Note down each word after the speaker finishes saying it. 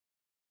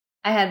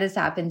I had this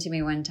happen to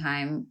me one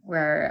time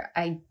where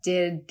I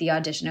did the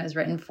audition. It was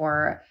written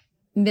for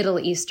Middle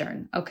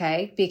Eastern,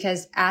 okay?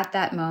 Because at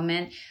that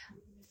moment,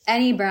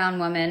 any brown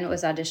woman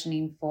was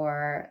auditioning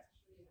for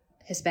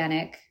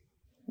Hispanic,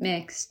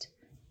 mixed.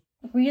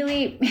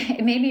 Really,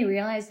 it made me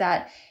realize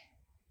that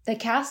the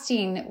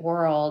casting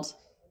world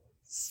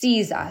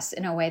sees us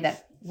in a way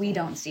that we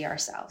don't see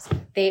ourselves.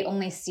 They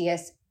only see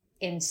us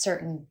in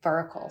certain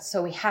verticals.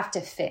 So we have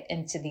to fit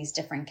into these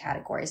different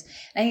categories.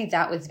 And I think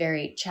that was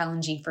very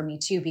challenging for me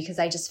too, because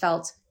I just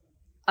felt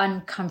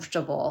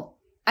uncomfortable.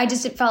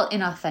 It felt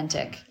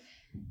inauthentic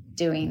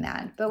doing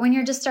that. But when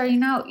you're just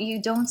starting out,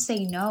 you don't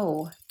say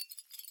no.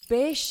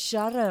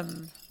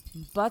 Besharam,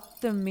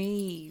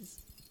 badtameez,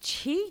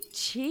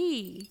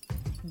 chi,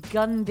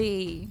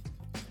 gandhi,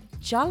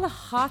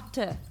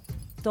 jalhata,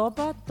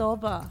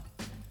 toba,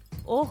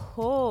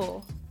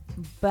 oho,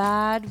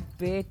 bad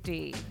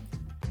beti.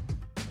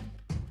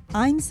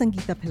 I'm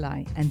Sangeeta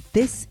Pillai, and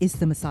this is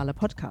the Masala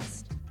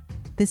Podcast.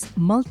 This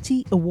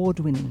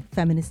multi-award-winning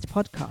feminist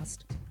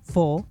podcast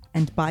for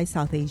and by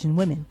South Asian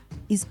women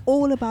is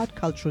all about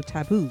cultural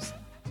taboos,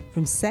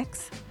 from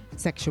sex,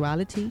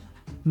 sexuality,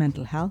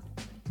 mental health,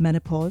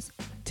 menopause,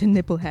 to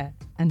nipple hair,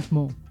 and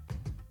more.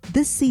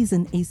 This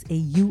season is a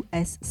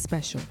US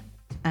special,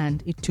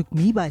 and it took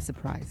me by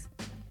surprise.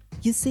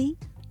 You see,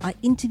 I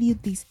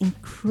interviewed these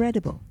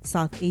incredible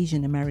South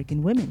Asian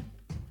American women.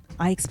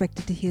 I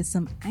expected to hear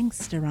some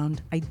angst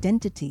around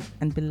identity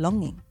and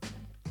belonging.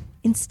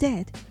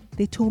 Instead,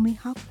 they told me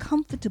how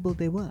comfortable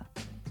they were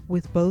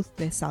with both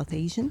their South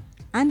Asian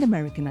and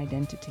American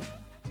identity.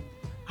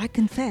 I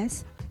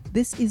confess,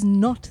 this is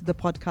not the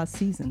podcast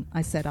season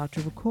I set out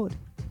to record.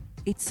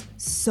 It's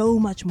so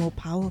much more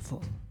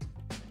powerful.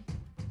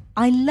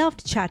 I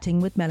loved chatting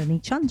with Melanie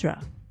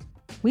Chandra.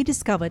 We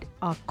discovered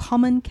our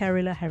common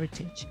Kerala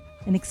heritage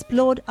and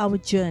explored our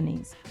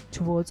journeys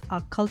towards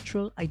our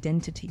cultural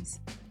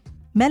identities.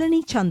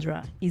 Melanie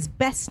Chandra is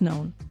best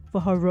known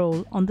for her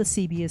role on the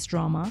CBS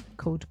drama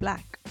Code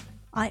Black.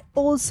 I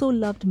also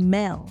loved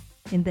Mel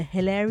in the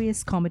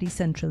hilarious Comedy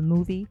Central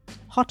movie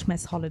Hot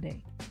Mess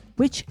Holiday,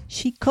 which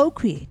she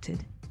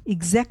co-created,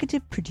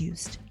 executive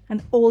produced,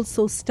 and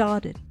also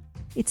starred in.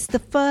 It's the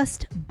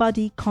first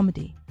buddy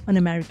comedy on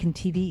American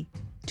TV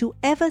to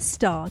ever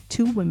star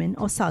two women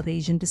of South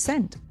Asian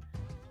descent.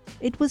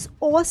 It was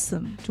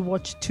awesome to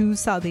watch two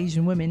South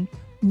Asian women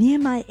near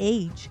my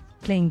age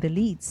playing the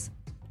leads.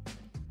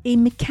 A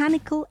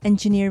mechanical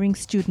engineering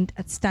student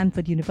at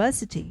Stanford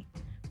University,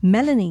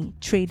 Melanie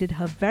traded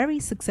her very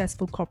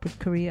successful corporate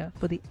career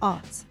for the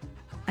arts,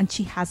 and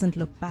she hasn't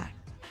looked back.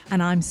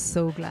 And I'm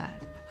so glad.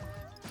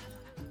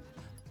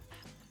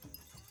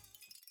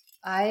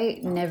 I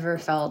never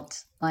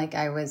felt like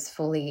I was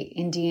fully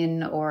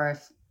Indian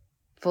or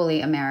fully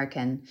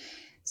American.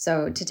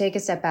 So to take a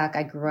step back,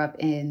 I grew up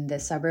in the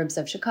suburbs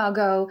of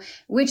Chicago,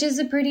 which is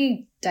a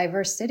pretty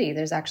diverse city.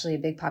 There's actually a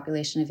big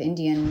population of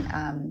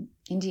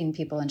Indian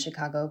people in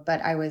Chicago,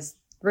 but I was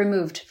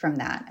removed from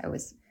that. I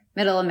was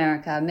middle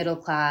America, middle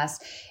class.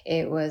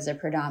 It was a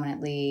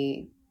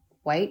predominantly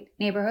white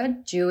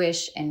neighborhood,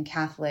 Jewish and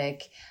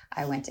Catholic.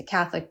 I went to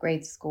Catholic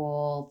grade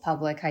school,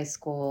 public high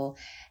school,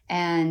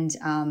 and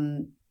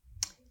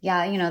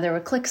there were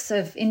cliques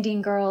of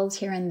Indian girls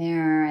here and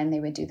there, and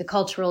they would do the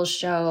cultural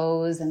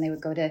shows, and they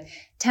would go to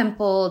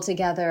temple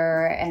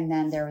together. And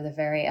then there were the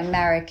very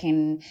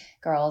American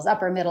girls,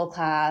 upper middle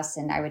class,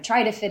 and I would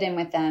try to fit in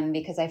with them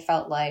because I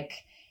felt like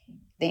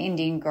the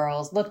Indian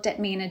girls looked at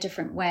me in a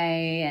different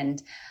way.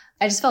 And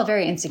I just felt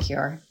very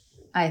insecure.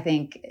 I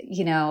think,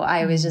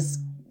 I was just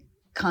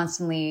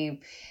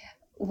constantly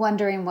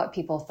wondering what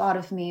people thought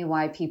of me,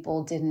 why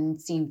people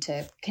didn't seem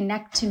to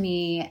connect to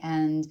me.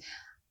 And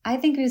I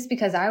think it was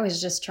because I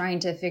was just trying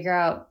to figure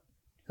out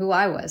who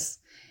I was,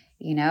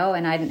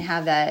 and I didn't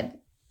have that.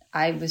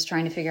 I was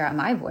trying to figure out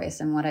my voice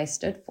and what I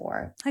stood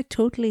for. I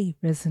totally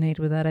resonate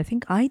with that. I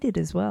think I did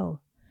as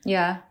well.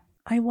 Yeah.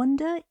 I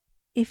wonder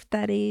if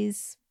that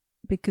is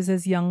because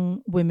as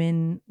young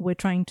women, we're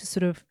trying to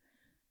sort of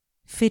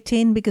fit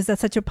in, because that's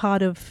such a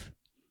part of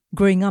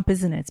growing up,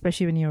 isn't it?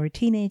 Especially when you're a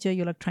teenager,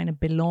 you're like trying to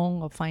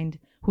belong or find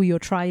who your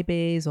tribe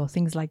is or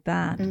things like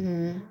that.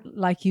 Mm-hmm.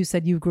 Like you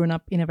said, you've grown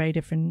up in a very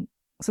different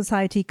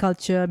society,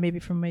 culture, maybe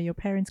from where your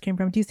parents came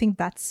from. Do you think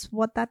that's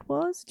what that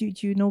was? Do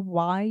you know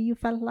why you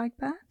felt like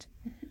that?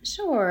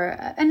 Sure.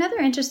 Another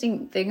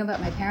interesting thing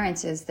about my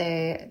parents is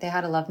they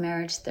had a love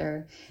marriage.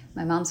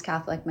 My mom's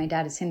Catholic, my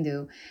dad is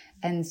Hindu.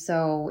 And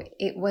so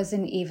it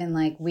wasn't even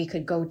like we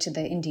could go to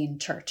the Indian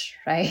church,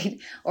 right?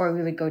 Or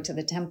we would go to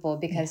the temple,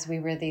 because we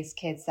were these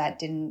kids that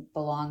didn't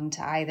belong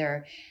to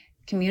either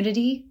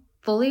community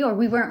fully, or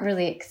we weren't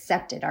really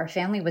accepted. Our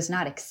family was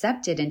not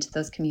accepted into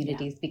those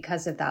communities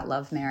because of that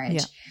love marriage.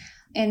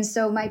 Yeah. And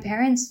so my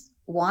parents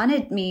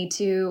wanted me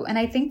to, and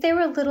I think they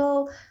were a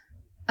little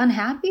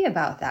unhappy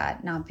about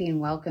that, not being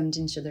welcomed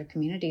into their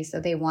community. So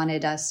they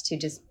wanted us to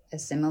just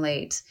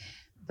assimilate.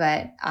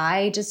 But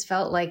I just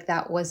felt like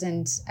I was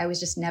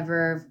just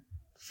never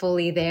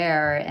fully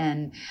there.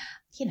 And,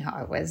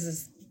 I was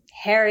this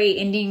hairy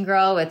Indian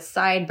girl with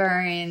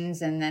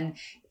sideburns, and then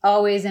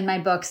always in my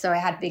book. So I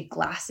had big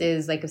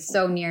glasses, like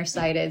so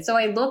nearsighted. So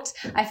I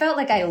felt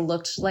like I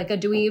looked like a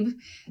dweeb.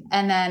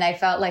 And then I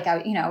felt like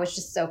I was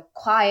just so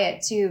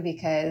quiet too,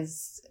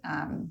 because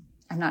I'm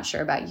not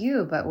sure about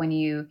you, but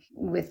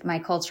with my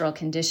cultural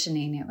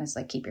conditioning, it was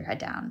like, keep your head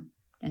down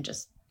and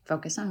just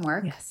focus on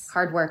work,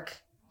 hard work.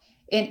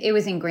 It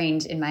was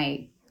ingrained in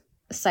my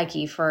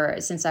psyche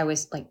since I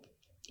was like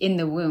in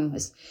the womb,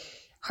 was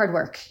hard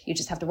work. You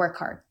just have to work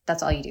hard.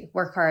 That's all you do.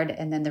 Work hard,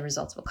 and then the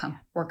results will come.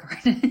 Work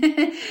hard.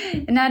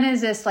 And none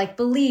is this like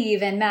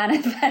believe and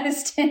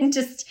manifest and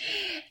just,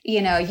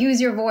 use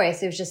your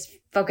voice. It was just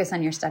focus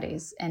on your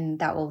studies, and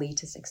that will lead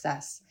to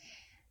success.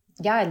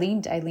 Yeah, I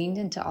leaned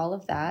into all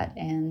of that.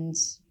 And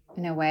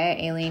in a way,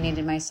 I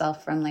alienated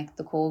myself from like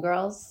the cool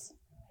girls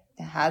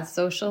that had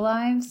social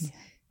lives. Yeah.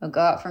 We'll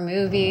go out for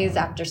movies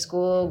after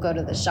school, go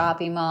to the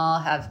shopping mall,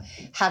 have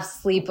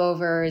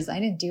sleepovers. I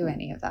didn't do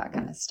any of that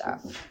kind of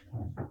stuff.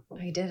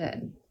 I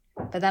didn't.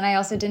 But then I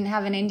also didn't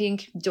have an Indian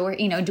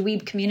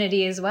dweeb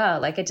community as well.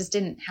 Like I just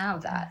didn't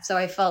have that. So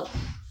I felt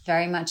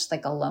very much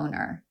like a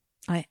loner.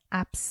 I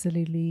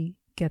absolutely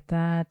get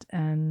that.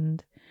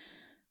 And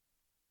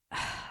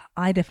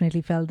I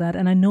definitely felt that.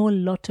 And I know a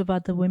lot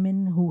about the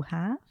women who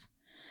have.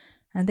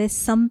 And there's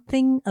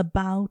something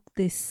about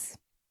this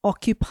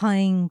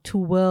occupying two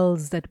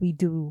worlds that we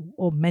do,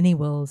 or many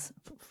worlds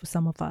for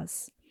some of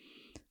us,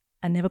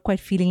 and never quite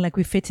feeling like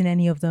we fit in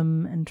any of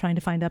them, and trying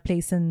to find our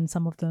place in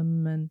some of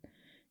them. And,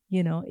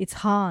 it's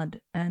hard.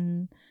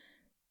 And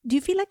do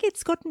you feel like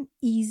it's gotten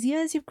easier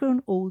as you've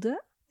grown older?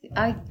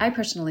 I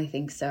personally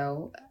think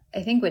so.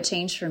 I think what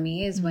changed for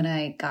me is when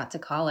I got to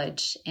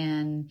college,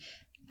 and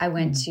I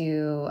went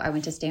to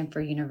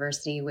Stanford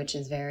University, which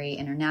is very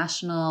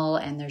international,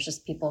 and there's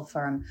just people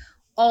from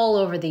all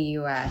over the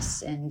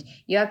US, and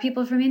you have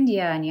people from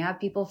India, and you have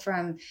people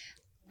from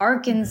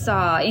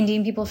Arkansas,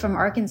 Indian people from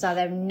Arkansas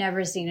that have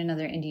never seen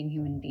another Indian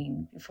human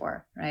being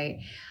before,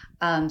 right?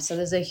 So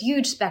there's a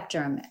huge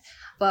spectrum.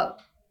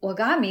 But what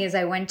got me is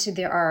I went to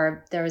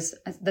there was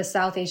the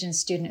South Asian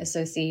Student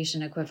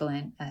Association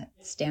equivalent at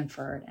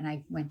Stanford, and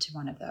I went to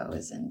one of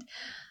those, and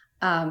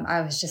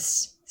I was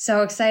just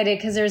so excited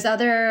because there's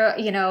other,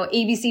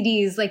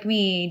 ABCDs like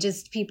me,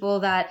 just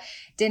people that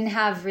didn't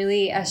have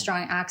really a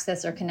strong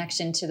access or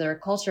connection to their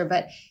culture,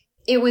 but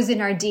it was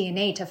in our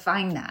DNA to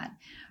find that,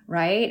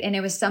 right? And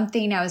it was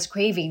something I was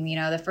craving.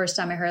 The first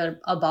time I heard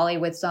a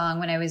Bollywood song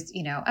when I was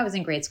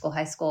in grade school,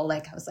 high school,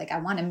 like I was like, I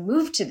want to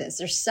move to this.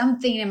 There's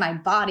something in my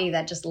body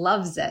that just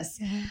loves this.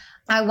 Mm-hmm.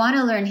 I want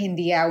to learn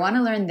Hindi. I want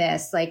to learn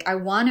this. Like, I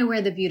want to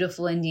wear the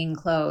beautiful Indian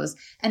clothes.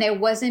 And it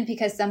wasn't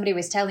because somebody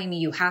was telling me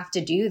you have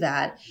to do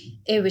that.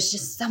 It was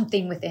just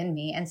something within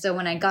me. And so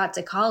when I got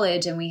to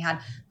college and we had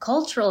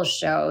cultural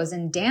shows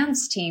and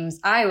dance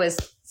teams, I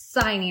was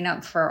signing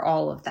up for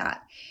all of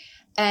that.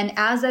 And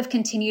as I've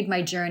continued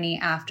my journey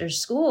after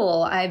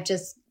school, I've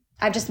just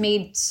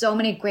made so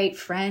many great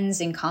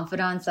friends and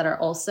confidants that are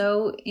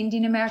also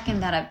Indian American,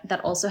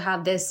 that also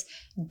have this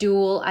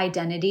dual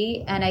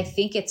identity. And I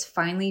think it's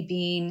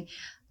finally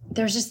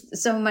there's just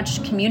so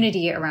much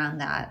community around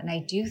that. And I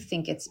do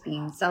think it's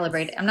being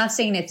celebrated. I'm not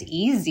saying it's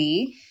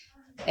easy.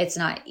 It's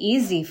not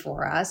easy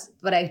for us,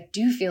 but I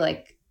do feel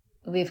like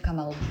we've come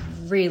a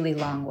really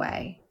long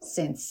way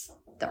since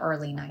the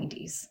early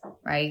 90s,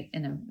 right?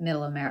 In the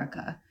middle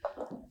America.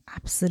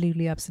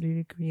 Absolutely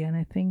agree. And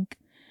I think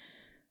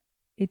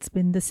it's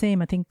been the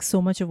same. I think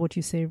so much of what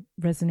you say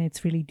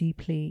resonates really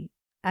deeply.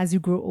 As you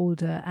grow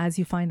older, as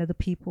you find other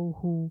people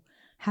who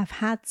have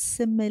had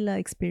similar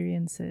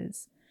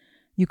experiences,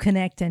 you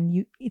connect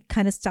and it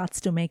kind of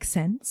starts to make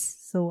sense.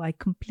 So I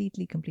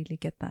completely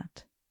get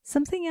that.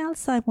 Something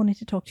else I wanted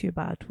to talk to you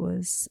about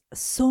was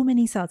so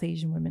many South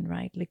Asian women,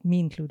 right? Like me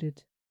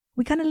included.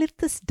 We kind of live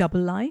this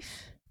double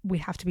life. We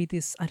have to be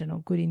this,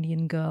 good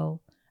Indian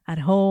girl at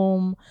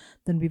home.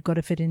 Then we've got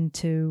to fit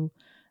into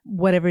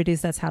whatever it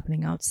is that's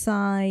happening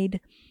outside.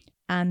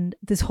 And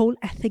this whole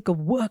ethic of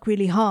work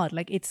really hard,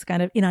 like it's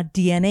kind of in our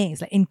DNA,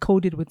 it's like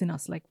encoded within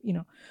us, like,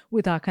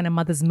 with our kind of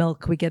mother's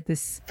milk, we get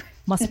this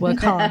must work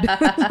hard,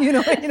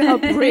 in our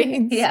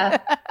brains. Yeah.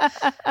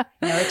 I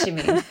know what you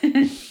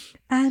mean.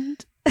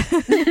 And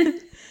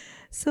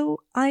so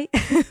I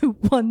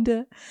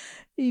wonder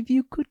if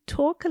you could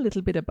talk a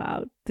little bit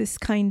about this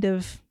kind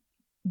of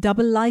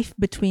double life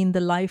between the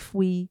life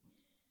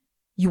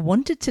you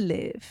wanted to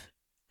live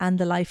and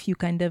the life you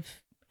kind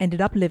of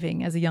ended up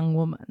living as a young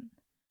woman,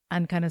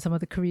 and kind of some of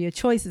the career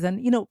choices.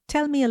 And,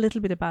 tell me a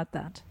little bit about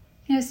that.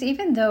 So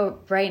even though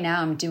right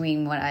now I'm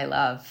doing what I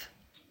love,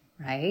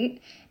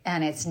 right?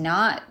 And it's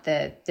not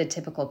the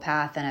typical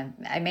path, and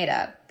I made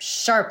a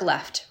sharp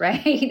left,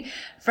 right?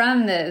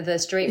 From the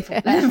straight,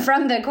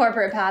 from the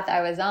corporate path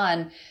I was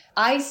on,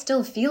 I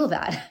still feel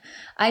that.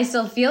 I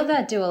still feel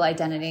that dual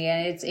identity,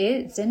 and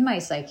it's in my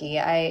psyche.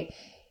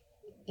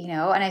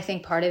 And I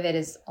think part of it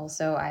is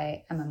also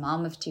I'm a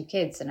mom of 2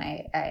 kids, and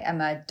I'm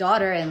a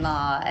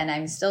daughter-in-law, and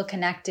I'm still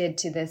connected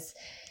to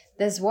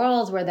this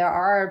world where there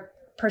are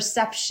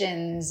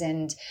perceptions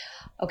and,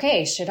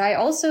 okay, should I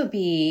also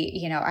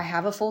be, I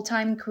have a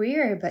full-time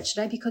career, but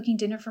should I be cooking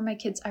dinner for my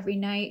kids every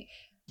night?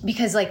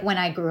 because like when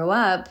I grew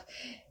up,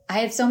 I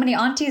had so many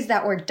aunties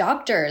that were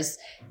doctors,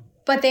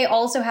 but they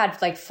also had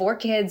like 4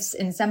 kids,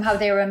 and somehow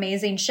they were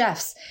amazing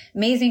chefs,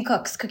 amazing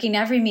cooks, cooking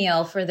every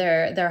meal for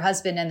their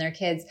husband and their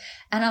kids.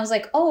 And I was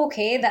like, oh,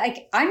 okay,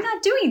 I'm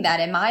not doing that.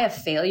 Am I a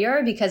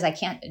failure because I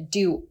can't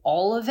do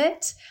all of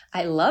it?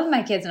 I love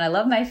my kids and I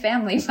love my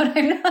family, but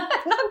I'm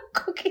not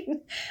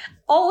cooking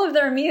all of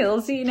their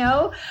meals, you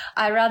know?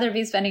 I'd rather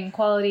be spending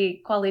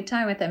quality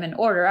time with them and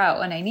order out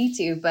when I need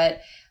to.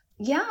 But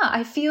yeah,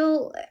 I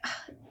feel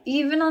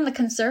even on the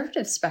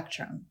conservative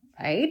spectrum,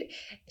 right?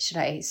 Should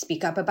I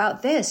speak up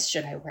about this?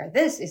 Should I wear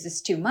this? Is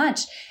this too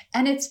much?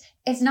 And it's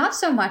not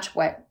so much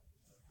what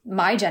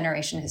my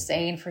generation is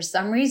saying. For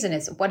some reason,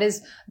 it's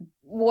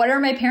what are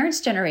my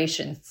parents'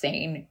 generation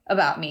saying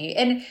about me?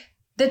 And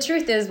the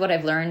truth is, what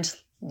I've learned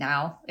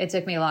now, it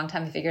took me a long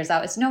time to figure this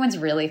out, is no one's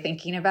really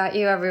thinking about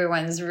you.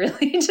 Everyone's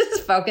really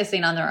just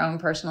focusing on their own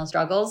personal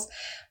struggles.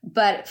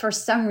 But for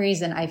some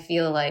reason, I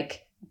feel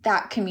like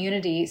that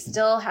community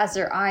still has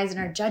their eyes and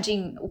are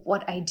judging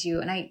what I do.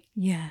 And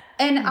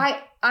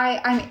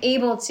I'm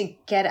able to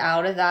get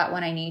out of that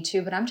when I need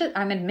to, but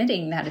I'm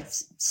admitting that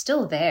it's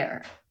still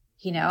there,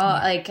 you know,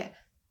 like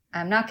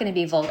I'm not going to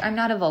be vulgar. I'm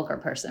not a vulgar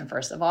person,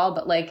 first of all,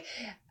 but like,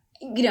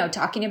 you know,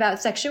 talking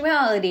about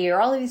sexuality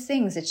or all of these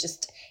things, it's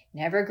just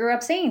never grew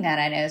up saying that.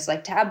 And it's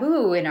like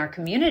taboo in our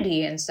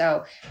community. And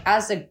so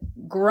as a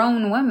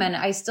grown woman,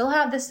 I still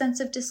have this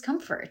sense of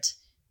discomfort,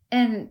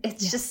 and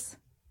it's just,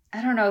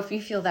 I don't know if you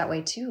feel that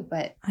way too,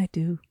 but I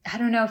do. I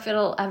don't know if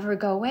it'll ever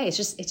go away.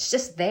 It's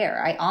just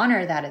there. I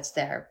honor that it's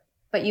there.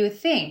 But you would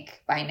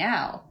think by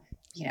now,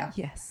 you know,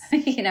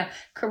 you know,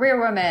 career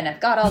woman,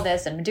 I've got all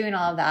this and I'm doing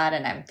all of that.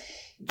 And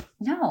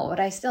but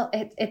I still,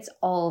 it's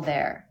all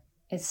there.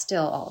 It's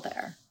still all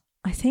there.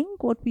 I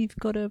think what we've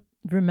got to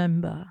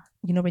remember,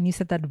 you know, when you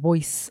said that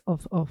voice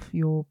of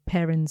your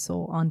parents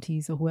or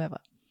aunties or whoever,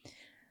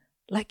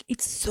 like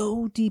it's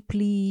so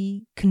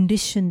deeply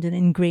conditioned and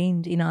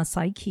ingrained in our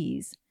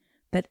psyches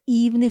that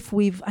even if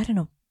we've, I don't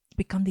know,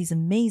 become these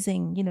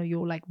amazing, you know,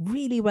 you're like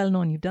really well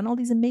known, you've done all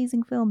these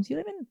amazing films,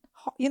 you're even,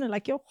 you know,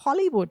 like you're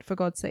Hollywood, for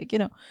God's sake, you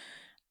know,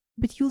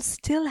 but you'll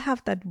still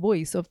have that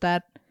voice of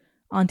that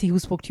auntie who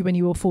spoke to you when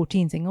you were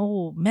 14 saying,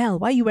 oh, Mel,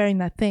 why are you wearing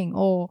that thing?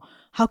 Or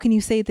how can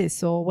you say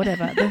this? Or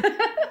whatever.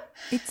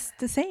 It's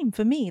the same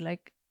for me.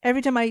 Like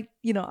every time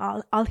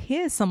I'll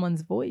hear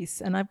someone's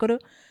voice, and I've got to,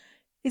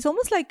 it's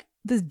almost like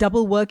this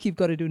double work you've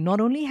got to do.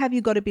 Not only have you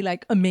got to be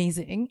like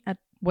amazing at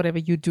whatever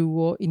you do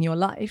or in your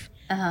life,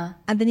 and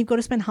then you've got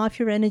to spend half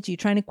your energy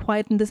trying to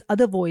quieten this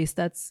other voice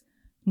that's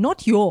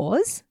not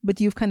yours, but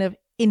you've kind of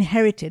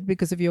inherited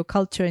because of your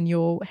culture and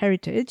your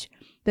heritage,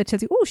 that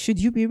tells you, oh, should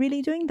you be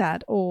really doing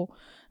that? Or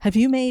have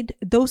you made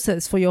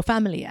dosas for your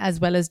family as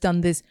well as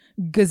done this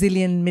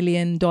gazillion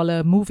 $1 million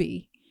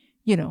movie,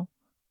 you know,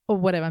 or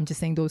whatever. I'm just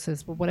saying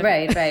dosas, but whatever.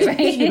 Right.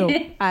 You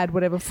know, add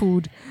whatever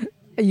food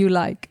you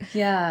like.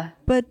 Yeah.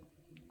 But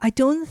I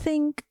don't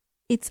think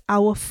it's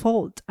our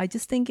fault. I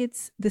just think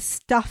it's the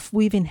stuff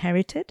we've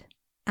inherited.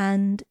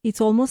 And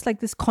it's almost like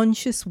this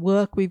conscious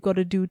work we've got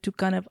to do to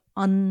kind of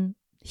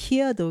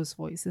unhear those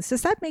voices.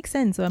 Does that make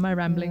sense? Or am I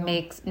rambling?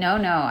 No.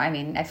 I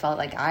mean, I felt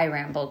like I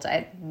rambled.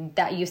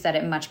 That you said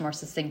it much more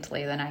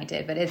succinctly than I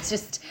did. But it's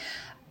just,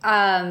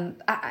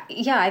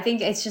 I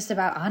think it's just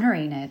about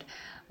honoring it,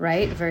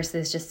 right?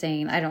 Versus just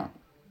saying,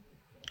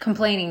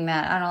 complaining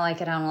that I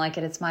don't like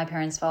it. It's my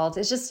parents' fault.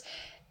 It's just,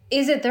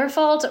 is it their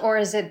fault or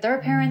is it their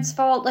parents'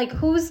 fault? Like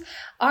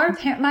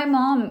my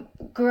mom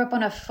grew up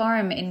on a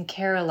farm in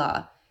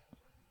Kerala,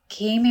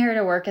 came here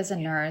to work as a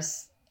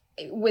nurse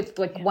with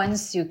one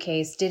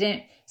suitcase,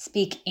 didn't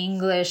speak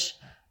English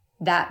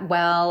that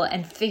well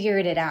and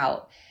figured it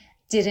out.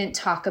 Didn't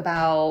talk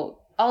about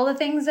all the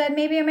things that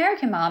maybe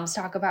American moms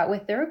talk about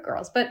with their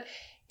girls. But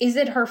is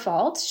it her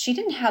fault? She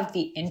didn't have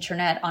the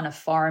internet on a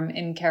farm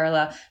in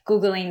Kerala,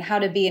 Googling how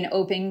to be an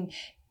open,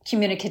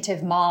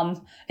 communicative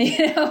mom.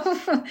 You know,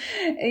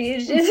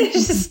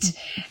 it's just,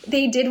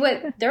 they did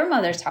what their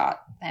mother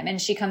taught them. And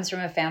she comes from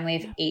a family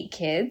of 8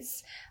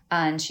 kids.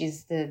 And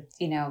she's the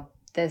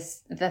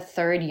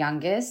third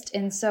youngest.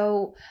 And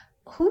so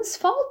whose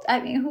fault?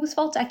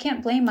 I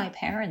can't blame my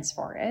parents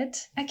for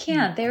it. I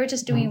can't. They were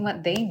just doing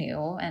what they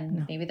knew,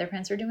 and maybe their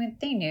parents were doing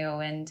what they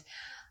knew.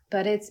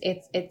 But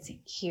it's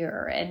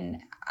here.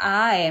 And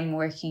I am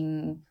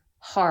working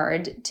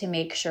hard to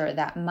make sure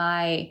that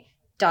my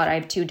daughter, I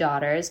have 2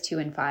 daughters, 2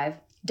 and 5,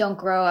 don't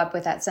grow up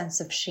with that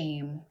sense of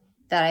shame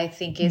that I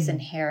think is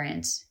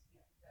inherent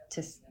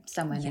to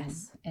some women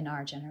in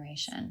our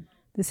generation.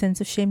 The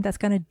sense of shame that's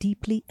kind of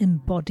deeply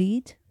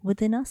embodied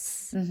within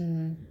us.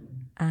 Mm-hmm.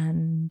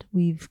 And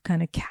we've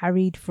kind of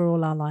carried for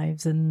all our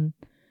lives and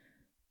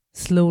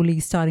slowly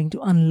starting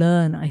to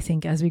unlearn, I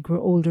think, as we grow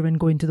older and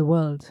go into the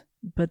world.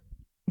 But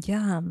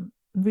yeah, I'm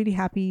really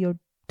happy you're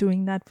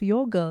doing that for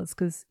your girls,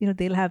 because, you know,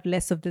 they'll have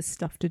less of this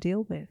stuff to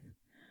deal with.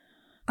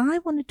 I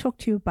want to talk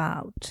to you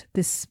about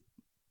this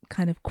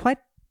kind of quite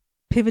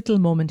pivotal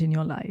moment in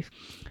your life,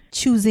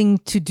 choosing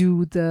to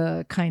do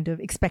the kind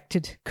of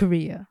expected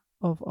career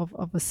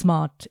of a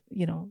smart,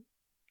 you know,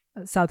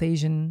 South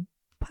Asian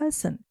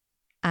person.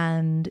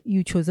 And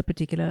you chose a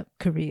particular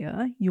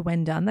career. You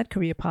went down that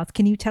career path.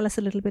 Can you tell us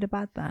a little bit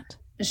about that?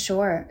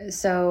 Sure.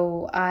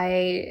 So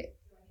I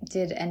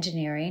did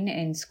engineering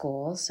in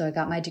school. So I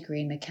got my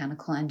degree in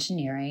mechanical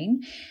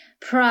engineering.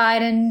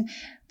 Pride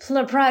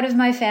of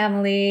my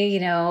family, you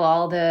know,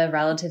 all the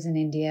relatives in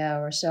India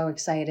were so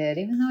excited,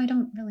 even though I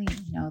don't really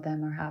know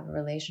them or have a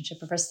relationship.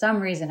 But for some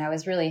reason, I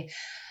was really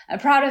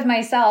proud of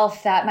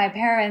myself that my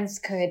parents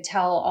could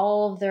tell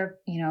all of their,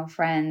 you know,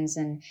 friends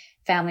and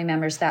family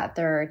members that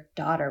their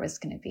daughter was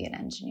going to be an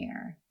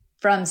engineer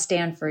from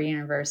Stanford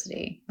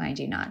University, mind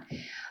you not.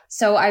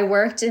 So I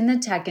worked in the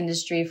tech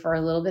industry for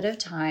a little bit of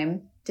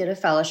time, did a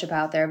fellowship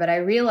out there, but I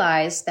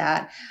realized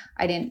that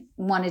I didn't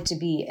want it to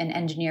be an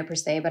engineer per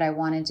se, but I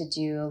wanted to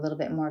do a little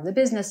bit more of the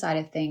business side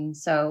of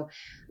things. So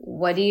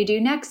what do you do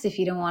next if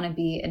you don't want to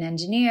be an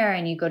engineer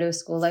and you go to a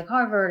school like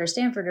Harvard or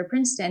Stanford or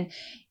Princeton?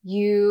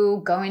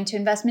 You go into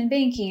investment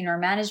banking or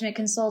management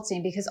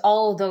consulting, because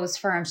all of those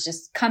firms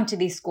just come to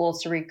these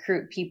schools to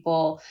recruit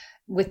people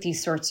with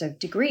these sorts of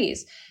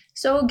degrees.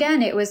 So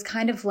again, it was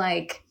kind of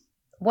like,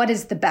 what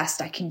is the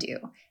best I can do?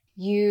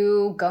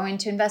 You go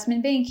into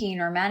investment banking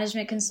or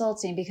management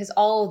consulting, because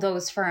all of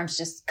those firms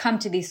just come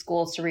to these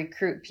schools to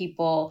recruit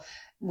people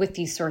with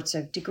these sorts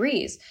of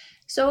degrees.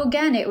 So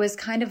again, it was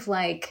kind of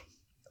like,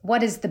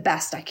 what is the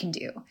best I can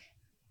do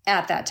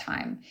at that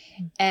time?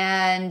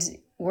 And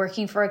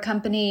working for a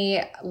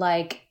company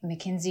like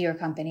McKinsey &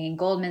 Company and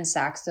Goldman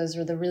Sachs, those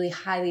were the really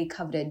highly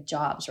coveted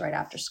jobs right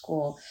after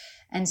school.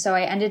 And so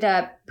I ended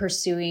up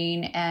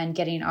pursuing and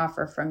getting an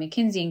offer from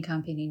McKinsey &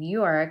 Company in New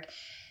York.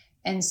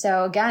 And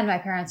so again, my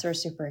parents were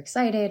super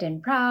excited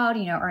and proud,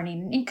 you know,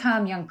 earning an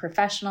income, young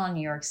professional in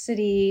New York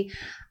City,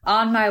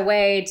 on my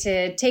way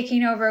to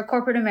taking over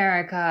corporate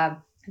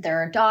America.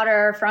 Their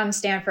daughter from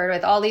Stanford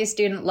with all these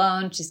student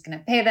loans, she's going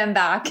to pay them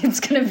back. It's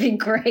going to be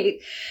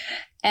great.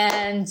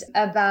 And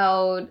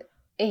about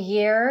a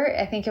year,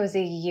 I think it was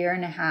a year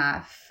and a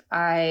half,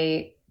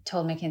 I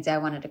told McKinsey I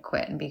wanted to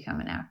quit and become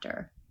an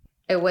actor.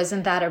 It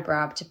wasn't that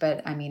abrupt,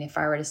 but I mean, if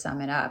I were to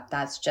sum it up,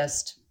 that's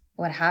just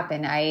what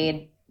happened.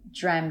 I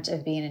dreamt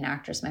of being an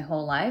actress my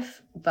whole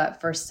life,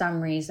 but for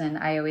some reason,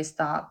 I always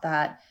thought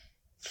that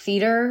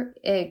theater,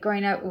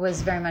 growing up,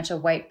 was very much a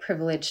white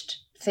privileged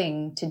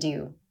thing to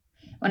do.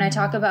 When I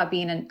talk about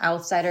being an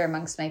outsider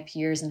amongst my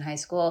peers in high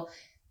school,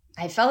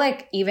 I felt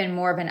like even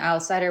more of an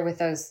outsider with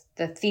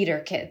the theater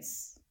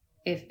kids,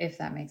 if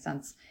that makes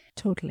sense.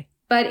 Totally.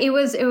 But it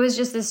was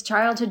just this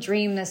childhood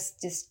dream, this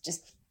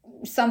just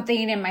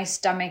something in my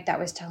stomach that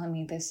was telling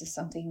me this is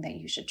something that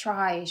you should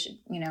try, you should,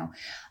 you know.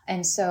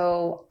 And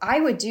so I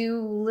would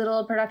do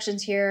little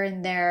productions here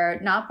and there,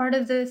 not part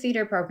of the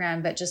theater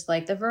program, but just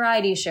like the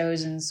variety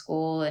shows in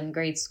school and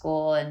grade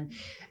school and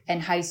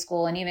high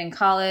school and even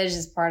college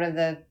as part of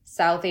the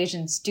South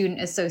Asian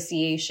Student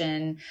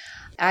Association.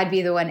 I'd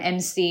be the one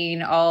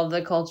emceeing all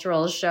the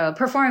cultural show,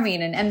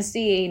 performing and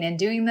emceeing and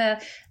doing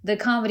the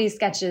comedy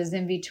sketches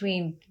in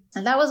between.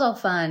 And that was all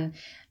fun.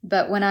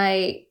 But when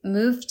I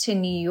moved to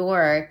New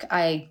York,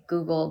 I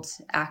Googled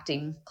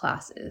acting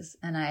classes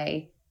and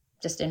I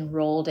just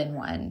enrolled in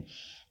one.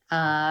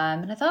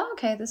 And I thought,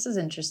 okay, this is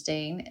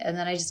interesting. And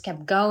then I just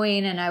kept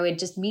going and I would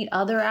just meet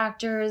other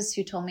actors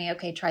who told me,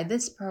 okay, try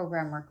this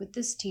program, work with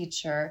this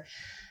teacher.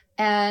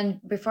 And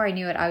before I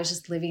knew it, I was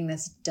just living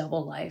this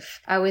double life.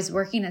 I was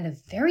working in a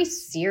very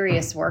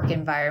serious work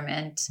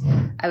environment.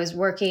 I was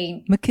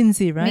working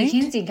McKinsey, right?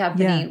 McKinsey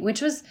Company,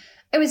 which was,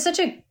 it was such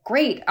a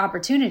great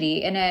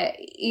opportunity. And,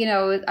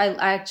 I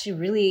actually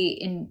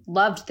really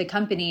loved the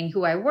company and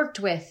who I worked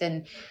with.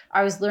 And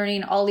I was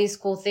learning all these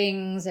cool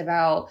things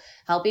about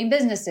helping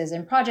businesses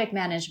and project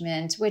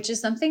management, which is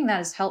something that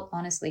has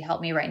honestly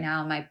helped me right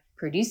now in my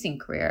producing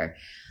career.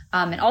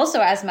 And also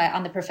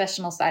on the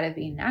professional side of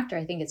being an actor,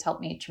 I think it's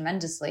helped me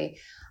tremendously.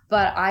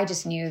 But I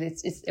just knew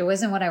it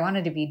wasn't what I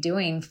wanted to be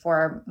doing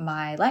for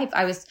my life.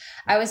 I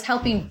was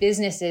helping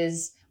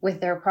businesses with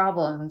their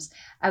problems.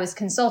 I was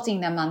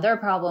consulting them on their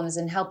problems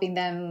and helping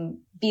them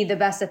be the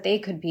best that they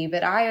could be.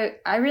 But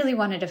I really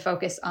wanted to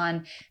focus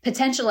on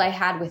potential I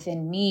had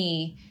within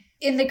me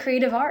in the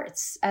creative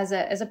arts as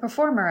a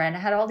performer. And I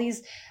had all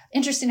these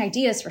interesting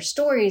ideas for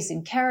stories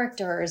and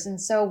characters. And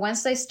so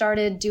once I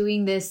started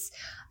doing this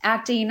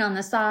acting on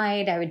the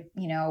side, I would,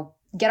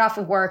 get off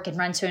of work and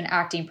run to an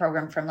acting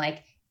program from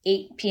like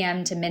 8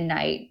 p.m. to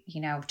midnight,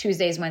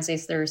 Tuesdays,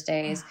 Wednesdays,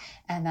 Thursdays.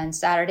 And then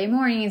Saturday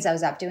mornings, I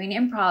was up doing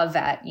improv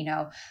at,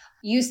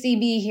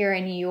 UCB here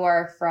in New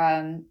York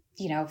from,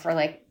 for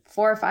like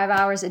 4 or 5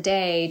 hours a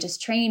day,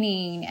 just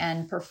training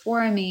and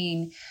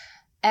performing.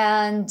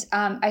 And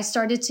I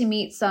started to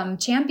meet some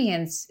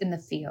champions in the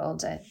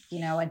field,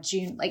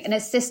 like an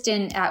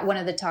assistant at one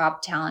of the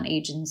top talent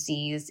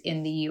agencies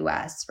in the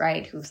US,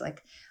 right? Who's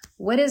like,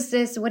 what is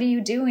this? What are you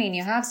doing?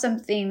 You have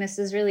something. This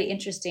is really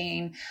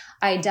interesting.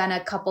 I had done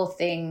a couple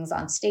things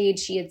on stage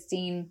she had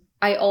seen.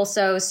 I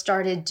also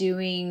started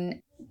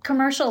doing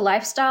commercial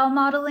lifestyle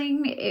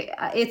modeling.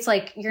 It's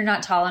like you're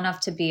not tall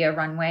enough to be a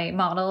runway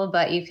model,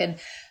 but you can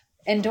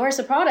endorse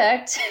a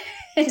product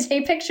and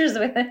take pictures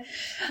with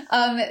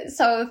it.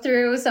 So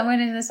through someone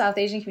in the South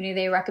Asian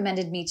community, they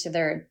recommended me to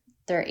their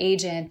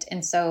agent.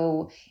 And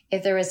so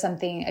if there was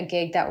something, a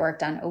gig that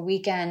worked on a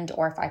weekend,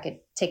 or if I could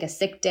take a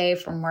sick day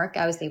from work,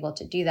 I was able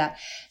to do that.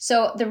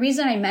 So the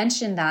reason I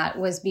mentioned that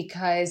was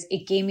because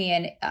it gave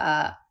me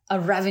a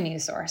revenue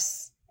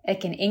source,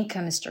 like an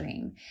income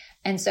stream.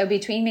 And so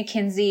between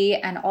McKinsey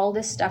and all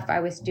this stuff I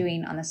was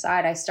doing on the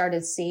side, I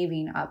started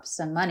saving up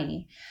some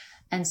money.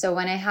 And so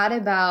when I had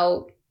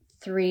about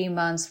 3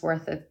 months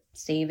worth of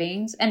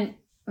savings, and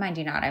mind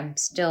you not, I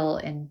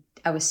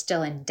was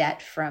still in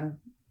debt from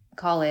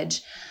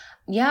college.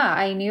 Yeah,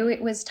 I knew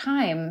it was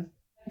time.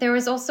 There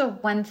was also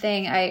one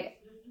thing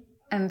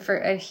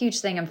a huge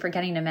thing I'm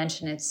forgetting to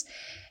mention.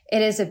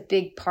 It is a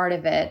big part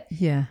of it.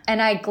 Yeah. And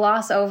I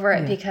gloss over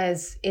it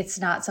because it's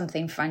not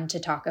something fun to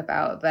talk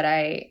about, but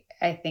I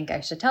think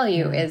I should tell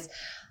you is,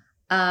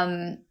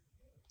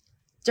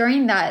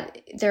 during that,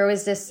 there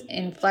was this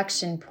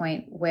inflection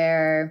point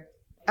where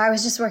I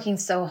was just working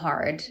so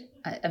hard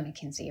at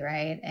McKinsey,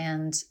 right?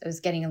 And I was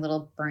getting a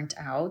little burnt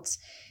out,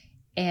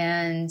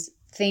 and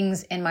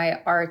things in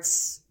my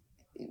arts,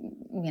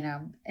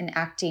 in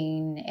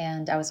acting,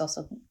 and I was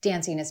also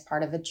dancing as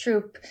part of a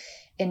troupe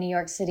in New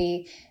York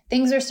City.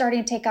 Things were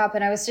starting to take up,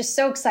 and I was just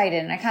so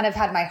excited, and I kind of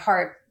had my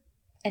heart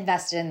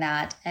invested in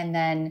that. And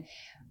then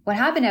what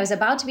happened, I was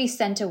about to be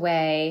sent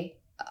away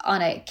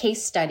on a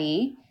case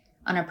study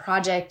on a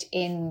project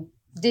in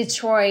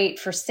Detroit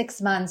for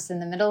 6 months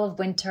in the middle of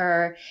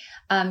winter,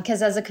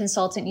 because as a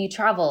consultant, you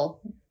travel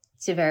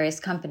to various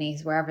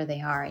companies wherever they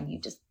are, and you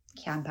just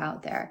camp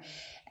out there.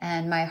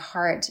 And my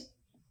heart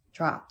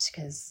dropped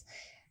because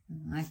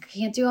I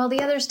can't do all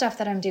the other stuff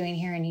that I'm doing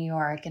here in New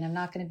York. And I'm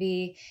not going to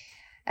be,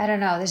 I don't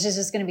know, this is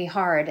just going to be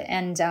hard.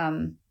 And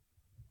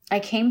I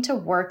came to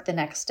work the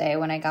next day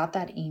when I got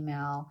that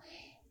email.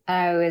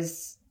 I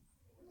was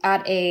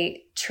at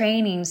a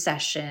training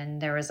session.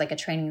 There was like a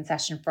training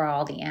session for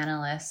all the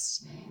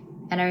analysts.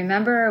 And I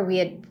remember we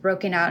had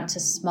broken out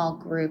into small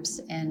groups,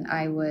 and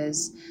I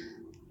was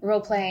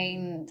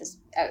role-playing this.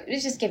 I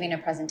was just giving a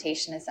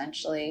presentation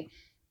essentially.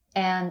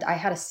 And I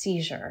had a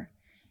seizure,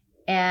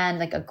 and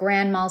like a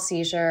grand mal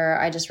seizure.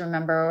 I just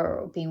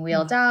remember being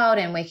wheeled out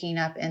and waking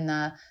up in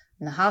the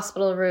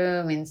hospital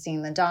room and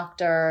seeing the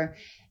doctor.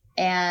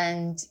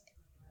 And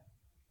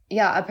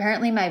yeah,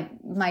 apparently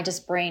my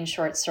just brain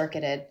short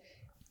circuited.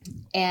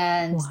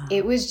 And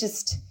It was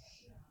just,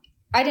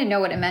 I didn't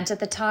know what it meant at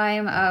the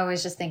time. I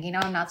was just thinking,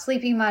 I'm not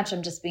sleeping much.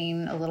 I'm just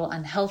being a little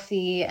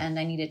unhealthy, and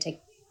I need to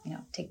take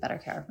better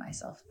care of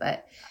myself.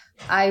 But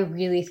I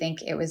really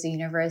think it was the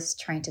universe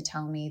trying to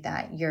tell me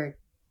that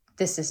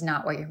this is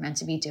not what you're meant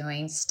to be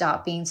doing.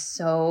 Stop being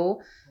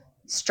so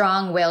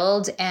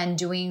strong-willed and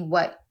doing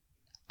what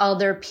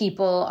other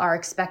people are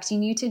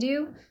expecting you to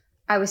do.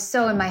 I was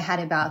so in my head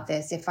about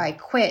this. If I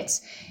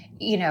quit,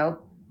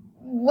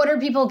 what are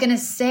people going to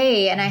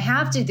say? And I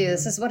have to do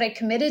this. This is what I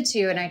committed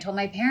to. And I told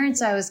my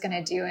parents I was going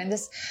to do. And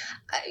this,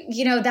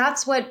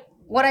 that's what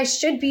I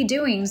should be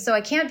doing. So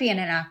I can't be an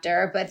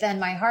actor. But then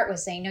my heart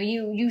was saying, no,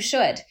 you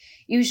should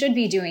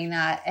be doing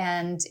that.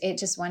 And it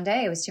just, one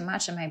day it was too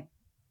much and my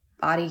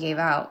body gave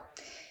out.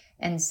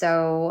 And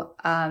so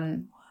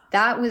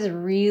that was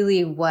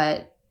really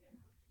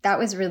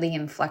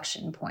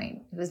inflection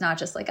point. It was not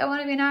just like, I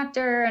want to be an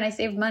actor and I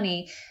saved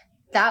money.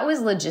 That was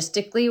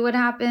logistically what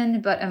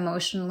happened, but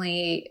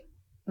emotionally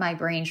my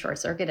brain short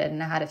circuited,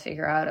 and I had to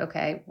figure out,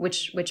 okay,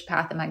 which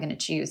path am I going to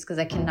choose? Because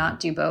I cannot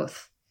do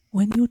both.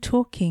 When you're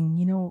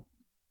talking,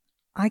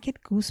 I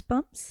get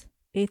goosebumps.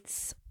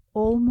 It's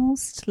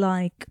almost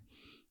like,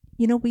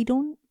 we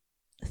don't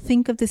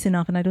think of this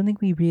enough, and I don't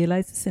think we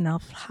realize this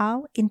enough,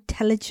 how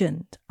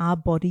intelligent our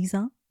bodies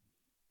are.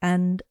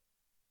 And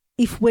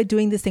if we're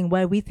doing this thing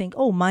where we think,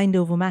 mind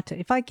over matter,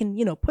 if I can,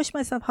 push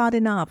myself hard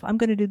enough, I'm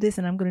going to do this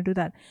and I'm going to do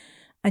that.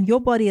 And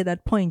your body at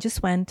that point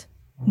just went,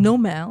 no,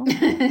 Mel,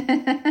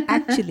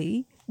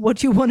 actually,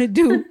 what you want to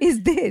do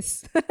is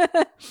this.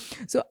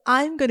 So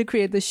I'm going to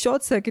create the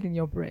short circuit in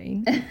your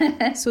brain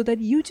so that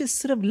you just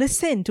sort of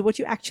listen to what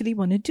you actually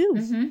want to do.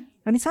 Mm-hmm.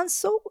 And it sounds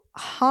so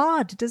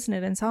hard, doesn't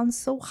it? And sounds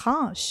so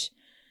harsh.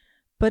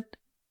 But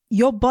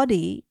your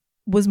body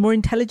was more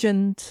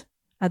intelligent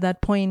at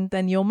that point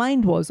than your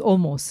mind was,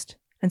 almost,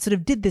 and sort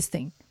of did this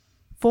thing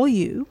for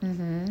you.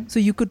 Mm-hmm. So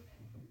you could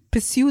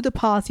pursue the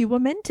path you were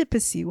meant to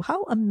pursue.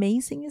 How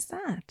amazing is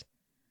that?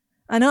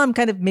 I know I'm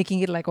kind of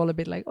making it like all a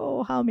bit like,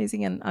 how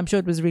amazing. And I'm sure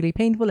it was really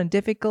painful and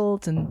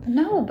difficult and,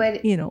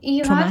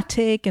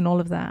 traumatic and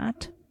all of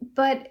that.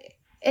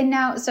 And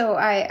now, so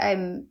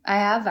I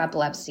have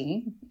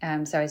epilepsy.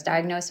 So I was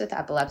diagnosed with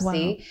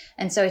epilepsy. Wow.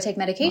 And so I take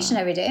medication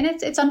every day, and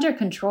it's under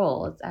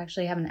control. It's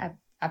actually having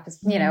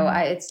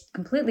it's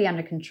completely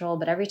under control.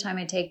 But every time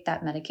I take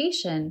that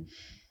medication,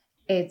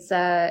 it's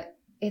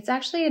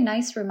actually a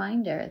nice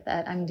reminder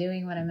that I'm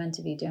doing what I'm meant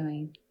to be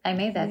doing. I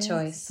made that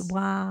choice.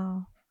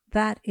 Wow.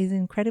 That is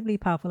incredibly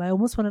powerful. I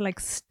almost want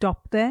to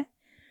stop there.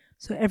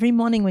 So every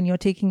morning when you're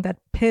taking that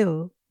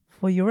pill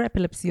for your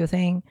epilepsy, you're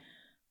saying,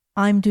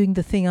 I'm doing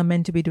the thing I'm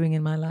meant to be doing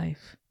in my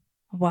life.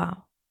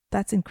 Wow.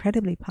 That's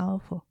incredibly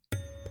powerful.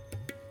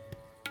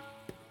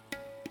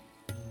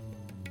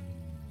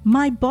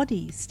 My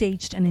body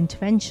staged an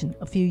intervention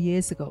a few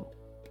years ago.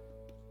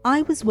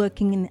 I was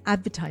working in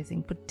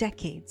advertising for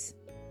decades,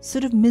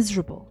 sort of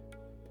miserable,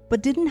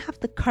 but didn't have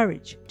the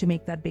courage to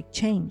make that big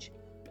change.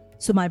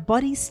 So my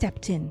body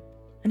stepped in,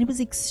 and it was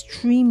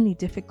extremely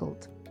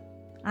difficult.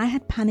 I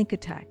had panic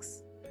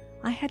attacks.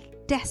 I had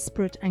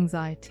desperate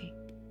anxiety.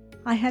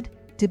 I had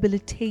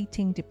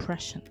debilitating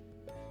depression.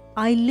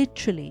 I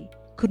literally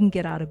couldn't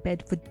get out of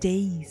bed for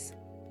days,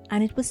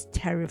 and it was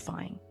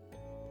terrifying.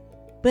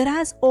 But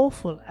as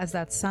awful as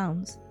that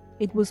sounds,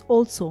 it was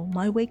also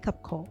my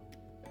wake-up call.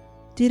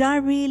 Did I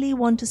really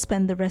want to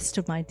spend the rest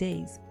of my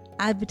days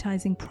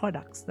advertising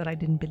products that I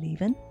didn't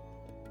believe in?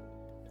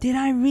 Did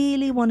I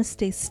really want to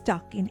stay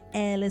stuck in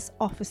airless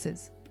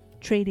offices,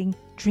 trading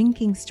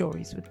drinking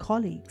stories with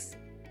colleagues?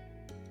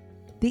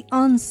 The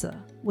answer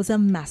was a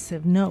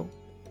massive no.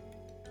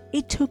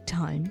 It took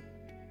time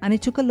and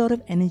it took a lot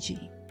of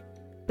energy,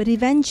 but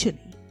eventually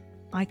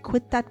I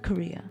quit that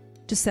career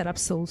to set up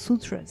Soul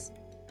Sutras,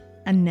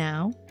 and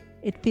now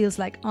it feels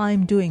like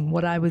I'm doing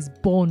what I was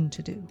born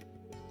to do.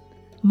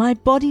 My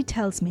body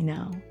tells me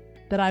now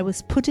that I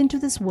was put into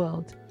this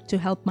world to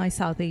help my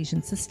South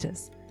Asian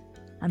sisters,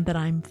 and that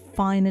I'm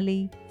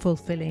finally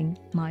fulfilling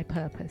my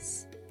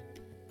purpose.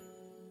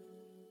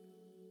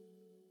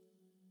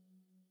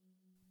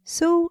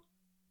 So,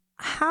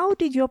 how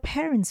did your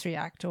parents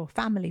react, or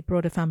family,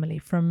 broader family,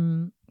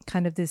 from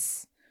kind of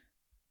this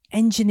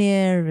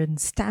engineer and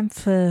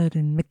Stanford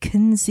and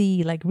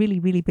McKinsey, like really,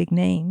 really big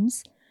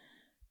names,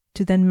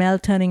 to then Mel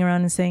turning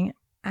around and saying,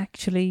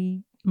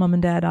 actually, Mum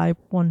and Dad, I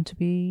want to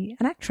be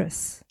an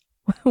actress?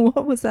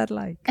 What was that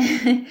like?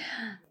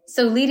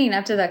 So leading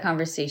up to that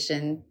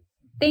conversation,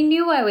 they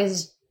knew I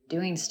was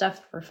doing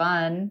stuff for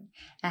fun,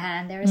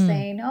 and they were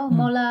saying, "Oh,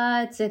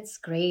 Mola, it's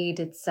great.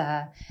 It's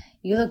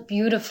you look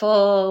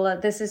beautiful.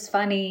 This is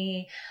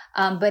funny."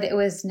 But it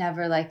was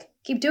never like,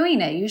 "Keep doing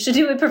it. You should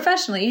do it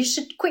professionally. You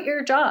should quit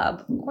your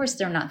job." Of course,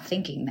 they're not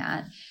thinking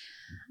that.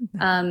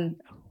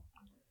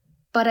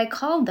 But I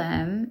called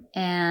them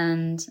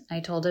and I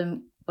told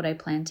them what I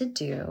planned to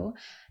do,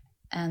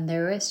 and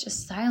there was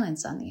just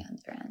silence on the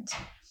other end.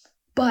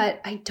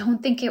 But I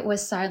don't think it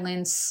was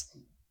silence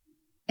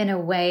in a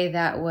way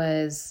that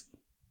was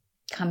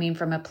coming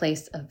from a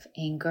place of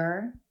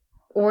anger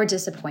or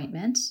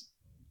disappointment.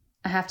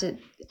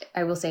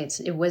 I will say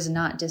it was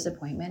not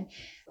disappointment.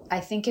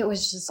 I think it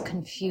was just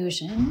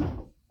confusion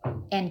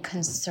and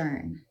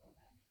concern.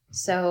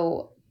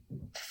 So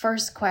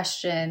first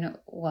question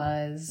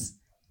was,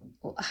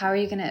 how are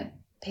you going to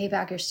pay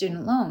back your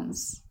student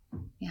loans?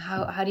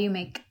 How do you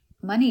make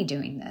money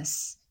doing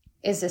this?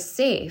 Is this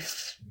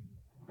safe?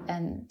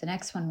 And the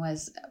next one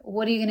was,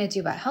 what are you going to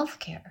do about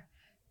healthcare?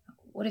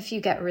 What if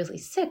you get really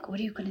sick? What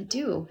are you going to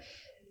do?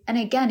 And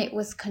again, it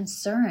was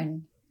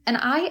concern. And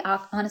I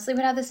honestly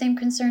would have the same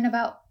concern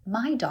about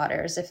my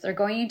daughters. If they're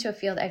going into a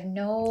field I have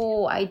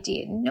no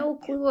idea, no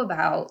clue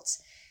about,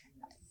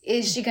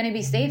 is she going to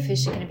be safe?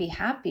 Is she going to be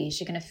happy? Is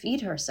she going to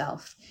feed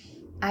herself?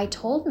 I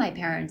told my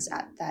parents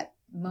at that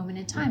moment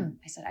in time,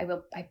 I said,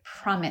 I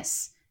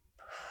promise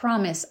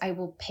I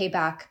will pay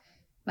back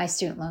my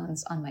student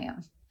loans on my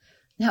own.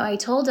 Now, I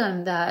told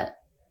them that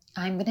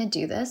I'm going to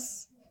do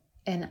this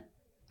and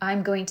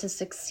I'm going to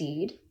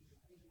succeed.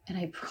 And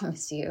I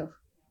promise you,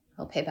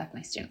 I'll pay back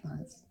my student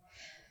loans.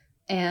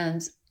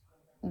 And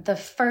my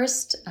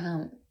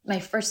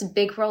first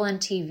big role on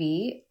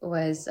TV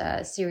was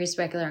a series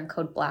regular on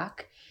Code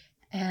Black.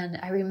 And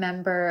I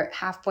remember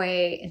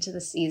halfway into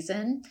the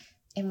season,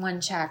 in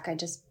one check, I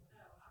just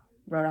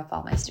wrote off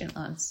all my student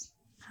loans.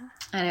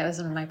 And it was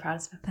one of my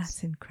proudest moments.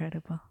 That's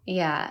incredible.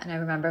 Yeah. And I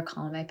remember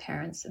calling my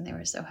parents and they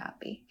were so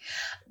happy.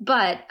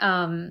 But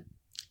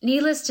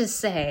needless to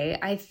say,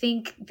 I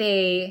think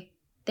they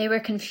were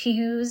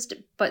confused,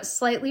 but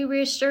slightly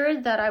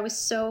reassured that I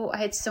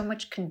had so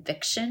much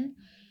conviction.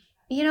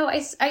 You know,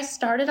 I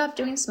started off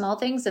doing small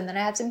things, and then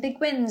I had some big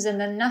wins, and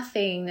then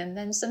nothing, and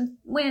then some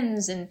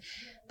wins.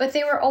 But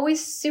they were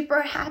always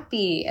super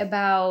happy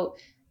about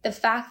the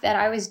fact that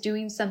I was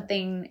doing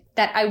something,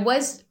 that I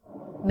was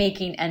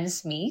making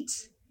ends meet.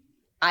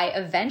 I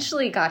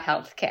eventually got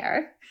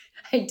healthcare.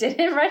 I did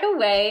it right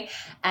away,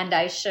 and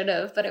I should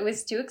have, but it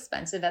was too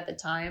expensive at the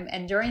time.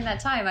 And during that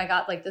time, I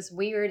got like this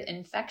weird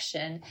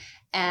infection,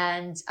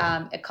 and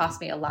it cost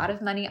me a lot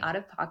of money out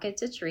of pocket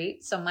to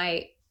treat. So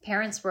my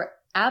parents were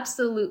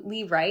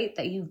absolutely right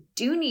that you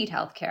do need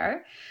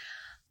healthcare.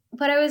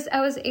 But I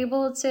was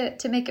able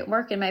to make it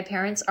work, and my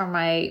parents are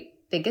my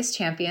biggest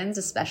champions,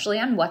 especially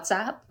on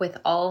WhatsApp with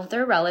all of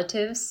their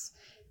relatives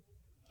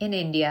in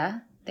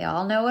India. They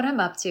all know what I'm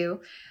up to.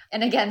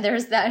 And again,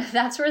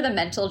 that's where the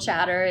mental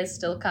chatter is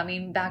still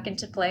coming back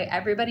into play.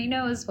 Everybody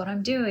knows what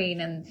I'm doing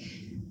and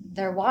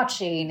they're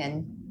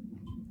watching.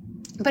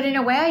 But in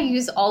a way, I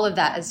use all of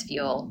that as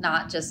fuel,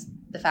 not just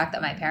the fact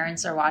that my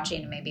parents are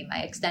watching and maybe my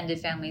extended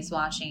family's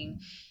watching.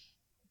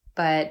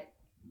 But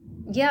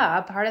yeah,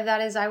 a part of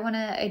that is I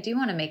do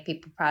want to make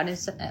people proud.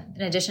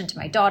 In addition to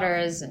my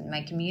daughters and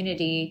my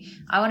community,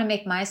 I want to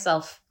make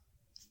myself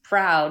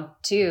proud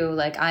too.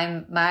 Like,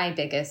 I'm my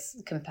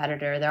biggest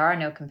competitor. There are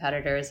no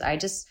competitors. I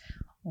just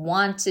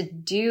want to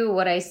do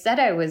what I said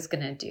I was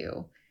going to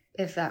do,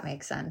 if that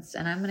makes sense.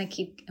 And I'm going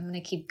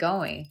to keep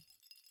going.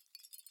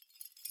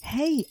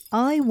 Hey,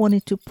 I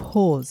wanted to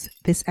pause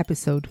this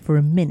episode for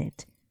a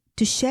minute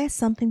to share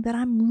something that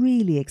I'm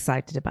really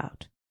excited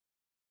about.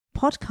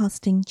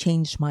 Podcasting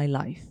changed my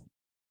life.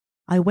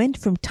 I went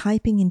from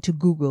typing into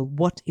Google,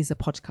 what is a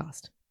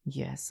podcast?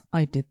 Yes,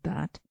 I did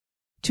that.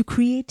 To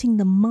creating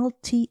the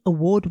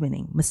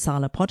multi-award-winning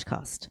Masala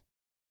podcast.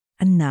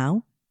 And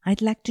now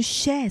I'd like to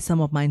share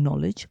some of my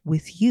knowledge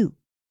with you.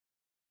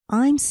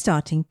 I'm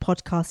starting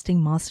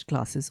podcasting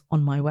masterclasses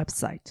on my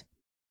website,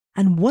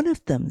 and one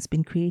of them's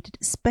been created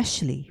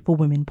especially for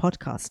women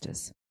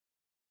podcasters.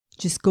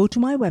 Just go to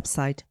my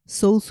website,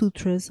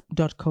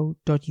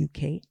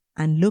 soulsutras.co.uk,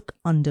 and look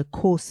under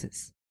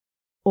courses,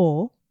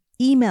 or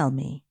email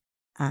me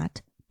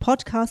at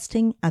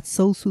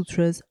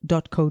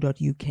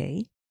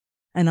podcasting@soulsutras.co.uk,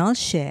 and I'll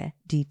share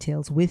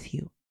details with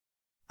you.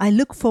 I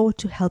look forward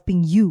to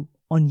helping you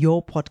on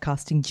your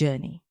podcasting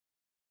journey.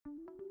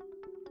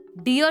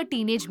 Dear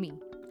teenage मी,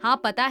 हाँ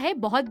पता है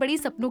बहुत बड़ी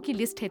सपनों की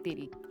list है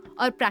तेरी,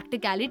 और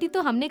प्रैक्टिकलिटी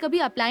तो हमने कभी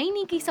अप्लाई ही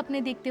नहीं की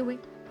सपने देखते हुए.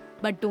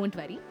 बट डोंट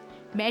वरी,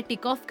 मैं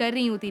टिक ऑफ कर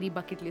रही हूँ तेरी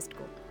बकेट लिस्ट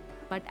को,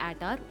 but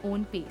at our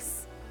own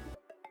pace.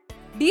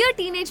 Dear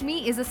Teenage Me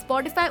is a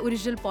Spotify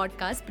original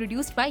podcast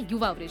produced by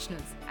Yuva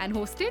Originals and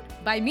hosted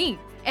by me,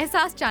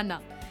 Ehsaas Channa.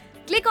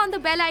 Click on the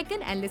bell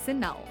icon and listen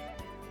now.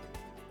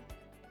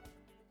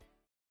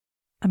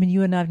 I mean,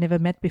 you and I have never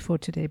met before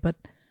today, but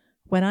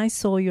when I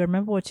saw you, I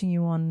remember watching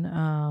you on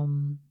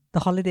the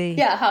holiday.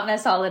 Yeah, Hot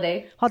Mess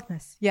Holiday. Hot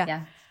Mess,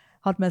 yeah.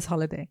 Hot Mess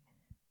Holiday.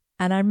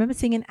 And I remember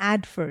seeing an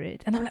ad for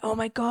it. And I'm like, oh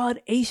my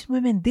God, Asian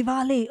women,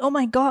 Diwali. Oh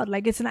my God,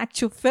 like it's an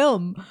actual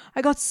film.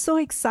 I got so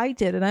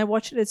excited and I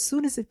watched it as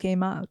soon as it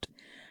came out.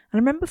 And I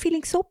remember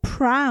feeling so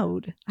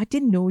proud. I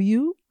didn't know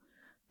you,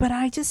 but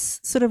I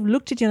just sort of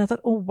looked at you and I thought,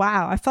 oh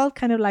wow. I felt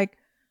kind of like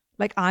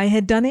I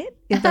had done it,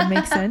 if that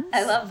makes sense.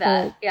 I love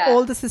that. Yeah.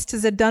 All the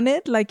sisters had done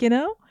it, like, you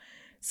know.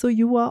 So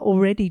you are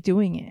already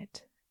doing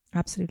it.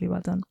 Absolutely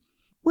well done.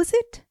 Was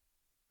it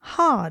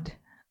hard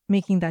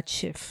making that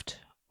shift?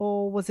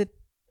 Or was it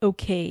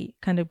okay,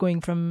 kind of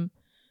going from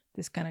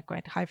this kind of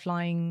quite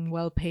high-flying,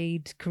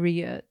 well-paid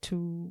career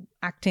to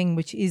acting,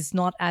 which is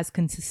not as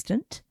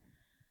consistent?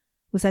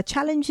 Was that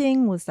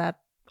challenging?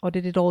 Or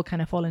did it all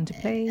kind of fall into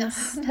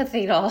place?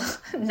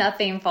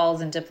 Nothing falls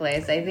into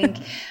place. I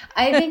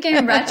think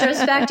in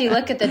retrospect, you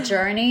look at the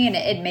journey and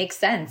it makes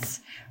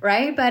sense,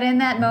 right? But in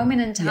that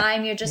moment in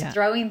time, you're just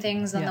throwing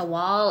things on the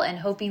wall and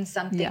hoping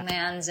something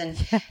lands, and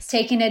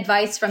taking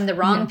advice from the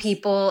wrong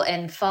people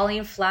and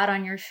falling flat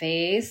on your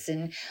face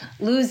and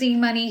losing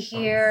money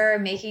here,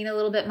 making a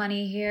little bit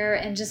money here.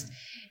 And just,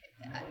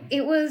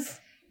 it was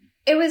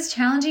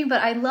challenging,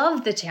 but I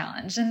loved the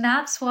challenge. And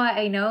that's why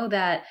I know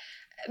that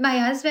my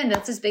husband,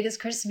 that's his biggest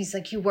criticism. He's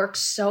like, you work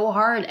so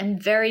hard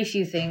and very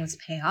few things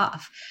pay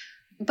off.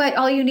 But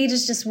all you need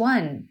is just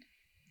one.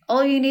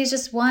 You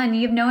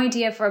have no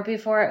idea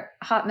before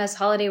Hot Mess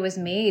Holiday was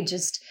made,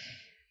 just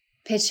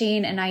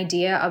pitching an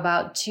idea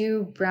about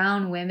two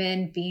brown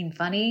women being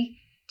funny,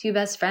 two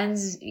best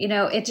friends. You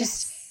know, it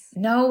just,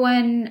 no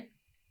one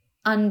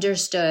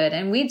understood.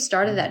 And we'd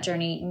started that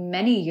journey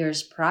many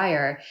years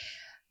prior.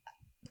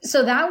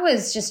 So that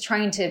was just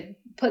trying to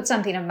put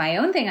something of my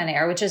own thing on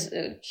air, which is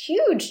a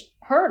huge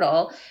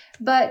hurdle.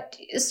 But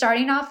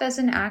starting off as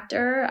an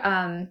actor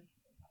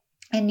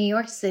in New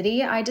York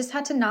City, I just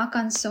had to knock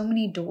on so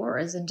many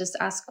doors and just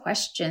ask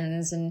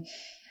questions. And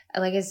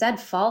like I said,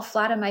 fall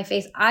flat on my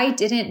face. I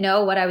didn't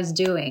know what I was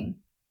doing.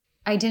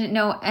 I didn't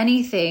know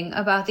anything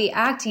about the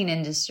acting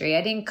industry.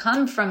 I didn't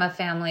come from a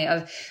family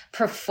of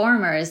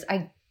performers.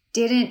 I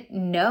didn't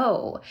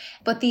know.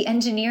 But the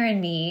engineer in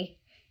me,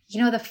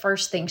 you know, the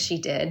first thing she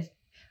did,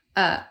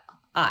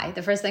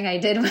 the first thing I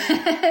did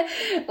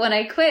when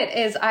I quit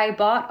is I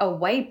bought a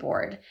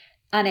whiteboard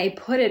and I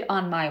put it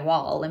on my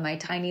wall in my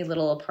tiny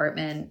little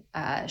apartment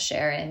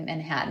share in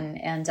Manhattan.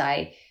 And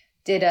I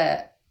did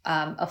a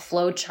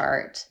flow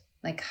chart,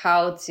 like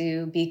how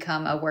to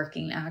become a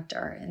working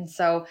actor. And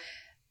so,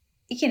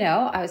 you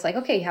know, I was like,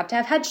 okay, you have to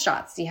have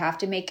headshots. You have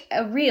to make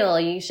a reel.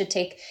 You should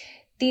take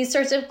these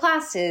sorts of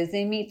classes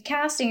and meet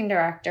casting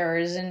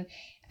directors. And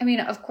I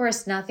mean, of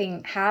course,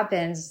 nothing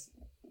happens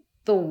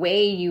the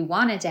way you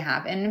want it to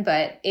happen,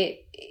 but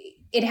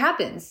it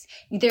happens.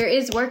 There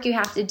is work you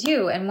have to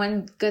do. And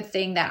one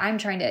thing I'm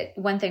trying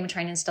to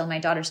instill in my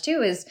daughters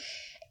too is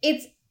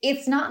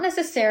it's not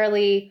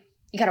necessarily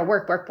you got to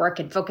work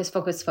and focus.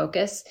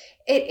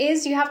 It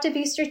is, you have to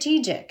be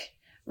strategic,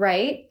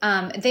 right?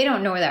 They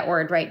don't know that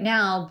word right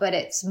now, but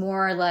it's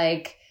more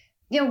like,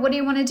 you know, what do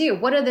you want to do?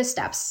 What are the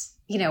steps?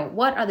 You know,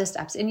 what are the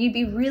steps? And you'd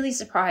be really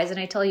surprised. And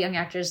I tell young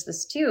actors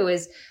this too,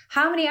 is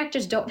how many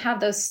actors don't have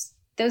those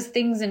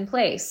things in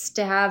place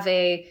to have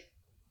a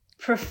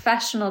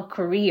professional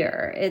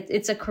career.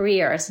 It's a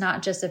career. It's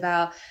not just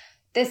about,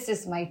 this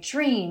is my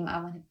dream,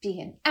 I want to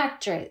be an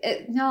actress.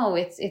 No,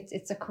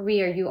 it's a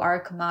career. You are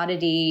a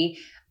commodity.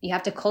 You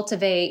have to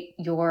cultivate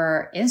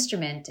your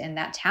instrument and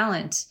that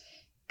talent.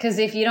 Because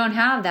if you don't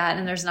have that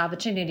and there's an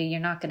opportunity, you're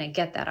not going to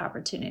get that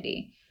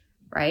opportunity,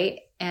 right?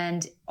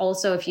 And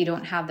also if you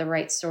don't have the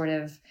right sort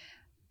of,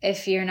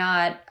 if you're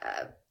not,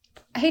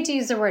 I hate to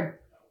use the word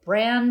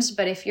brand,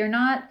 but if you're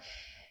not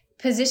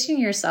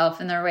positioning yourself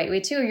in the right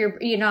way too,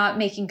 you're not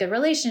making good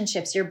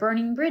relationships, you're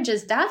burning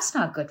bridges, that's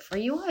not good for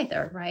you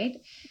either, right?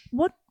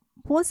 What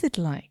was it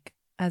like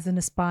as an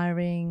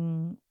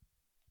aspiring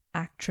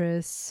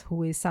actress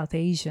who is South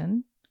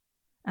Asian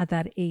at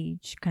that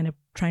age, kind of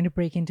trying to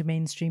break into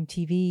mainstream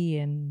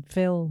TV and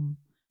film?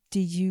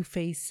 Did you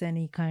face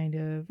any kind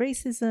of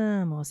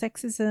racism or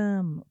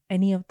sexism,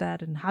 any of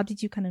that? And how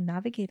did you kind of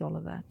navigate all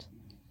of that?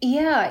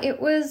 Yeah,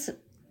 it was,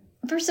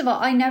 first of all,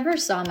 I never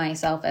saw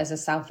myself as a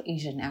South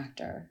Asian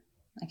actor.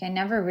 Like I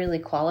never really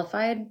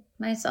qualified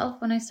myself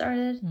when I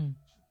started.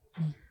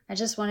 I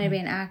just wanted to be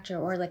an actor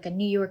or like a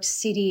New York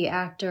City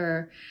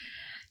actor.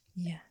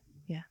 Yeah.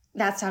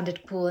 That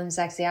sounded cool and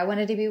sexy. I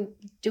wanted to be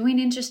doing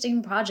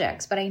interesting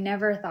projects, but I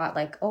never thought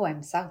like, oh,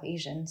 I'm South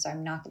Asian, so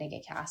I'm not going to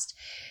get cast.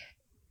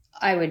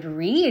 I would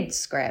read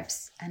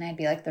scripts and I'd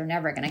be like, they're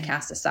never going to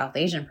cast a South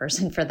Asian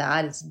person for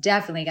that. It's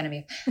definitely going to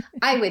be,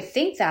 I would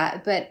think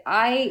that, but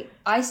I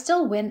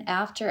still went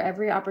after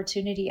every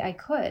opportunity I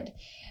could.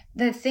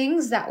 The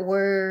things that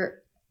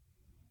were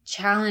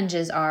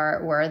challenges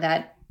were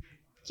that,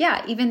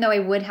 yeah, even though I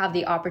would have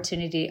the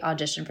opportunity to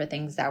audition for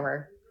things that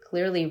were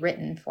clearly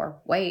written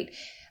for white,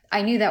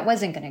 I knew that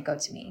wasn't going to go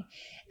to me.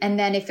 And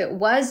then if it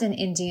was an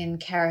Indian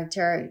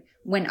character,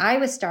 when I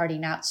was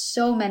starting out,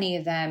 so many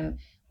of them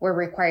were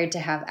required to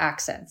have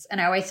accents.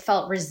 And I always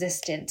felt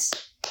resistant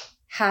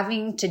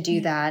having to do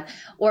that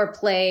or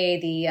play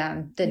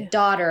the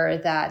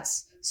daughter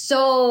that's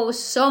so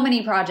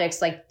many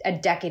projects like a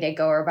decade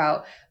ago are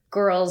about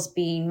girls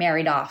being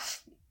married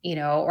off, you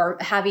know, or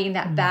having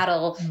that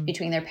battle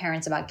between their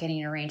parents about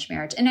getting arranged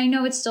marriage. And I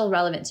know it's still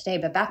relevant today,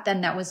 but back then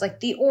that was like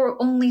the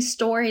only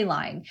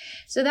storyline.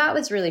 So that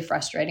was really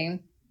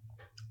frustrating.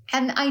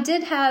 And I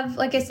did have,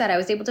 like I said, I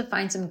was able to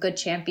find some good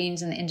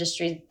champions in the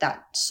industry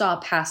that saw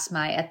past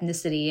my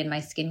ethnicity and my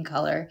skin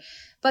color.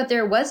 But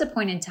there was a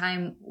point in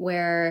time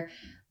where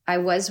I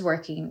was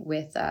working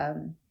with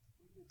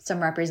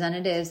some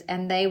representatives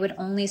and they would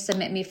only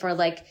submit me for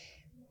like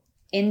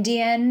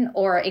Indian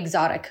or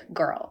exotic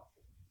girl.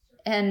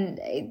 And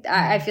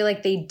I feel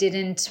like they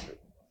didn't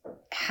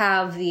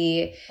have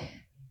the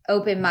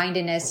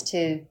open-mindedness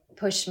to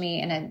push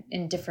me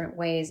in different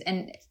ways.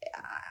 And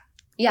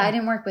yeah, I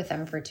didn't work with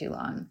them for too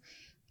long.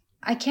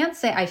 I can't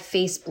say I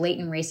faced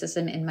blatant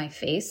racism in my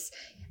face,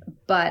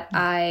 but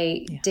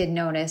I did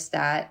notice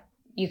that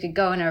you could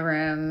go in a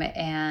room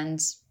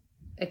and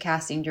a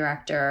casting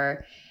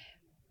director,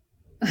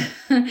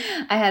 I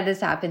had this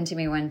happen to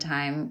me one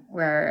time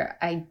where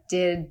I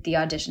did the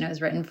audition. It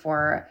was written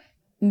for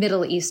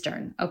Middle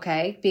Eastern,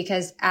 okay?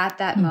 Because at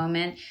that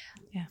moment,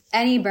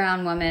 any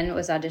brown woman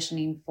was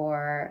auditioning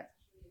for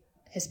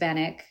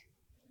Hispanic,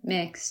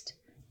 mixed.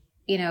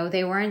 You know,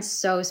 they weren't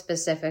so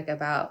specific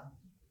about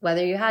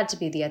whether you had to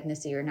be the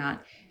ethnicity or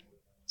not.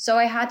 So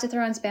I had to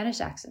throw in Spanish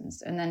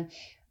accents. And then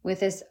with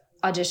this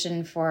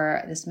audition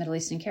for this Middle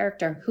Eastern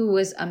character who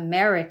was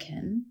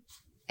American,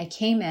 I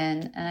came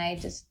in and I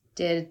just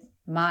did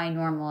my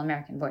normal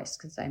American voice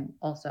because I'm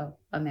also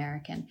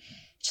American.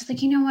 She's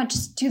like, you know what,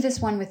 just do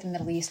this one with a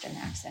Middle Eastern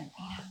accent.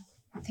 You know,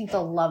 I think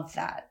they'll love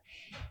that.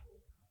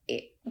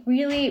 It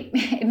made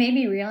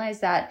me realize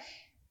that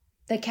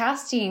the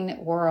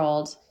casting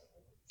world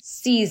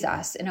sees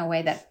us in a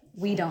way that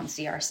we don't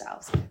see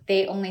ourselves.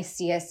 They only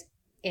see us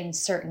in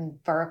certain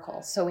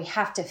verticals. So we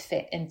have to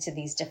fit into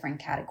these different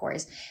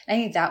categories. And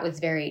I think that was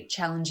very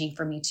challenging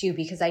for me too,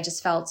 because I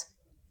just felt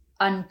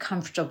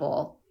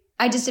uncomfortable.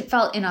 It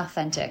felt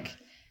inauthentic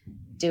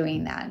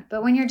doing that.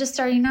 But when you're just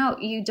starting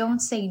out, you don't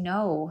say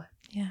no.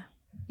 Yeah.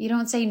 You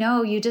don't say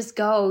no. You just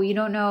go. You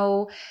don't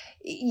know.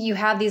 You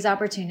have these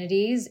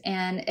opportunities.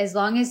 And as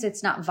long as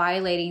it's not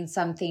violating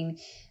something,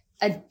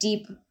 a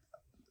deep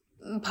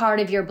part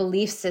of your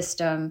belief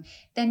system,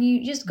 then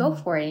you just go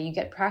for it and you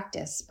get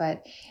practice.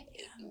 But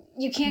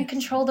you can't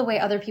control the way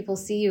other people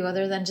see you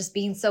other than just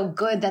being so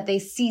good that they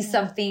see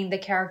something, the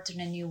character in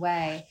a new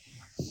way.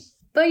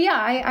 But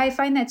yeah, I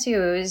find that too.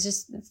 It was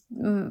just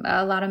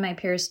a lot of my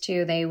peers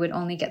too. They would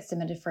only get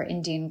submitted for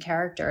Indian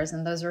characters,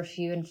 and those were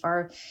few and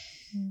far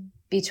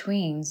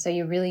between. So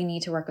you really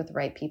need to work with the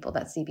right people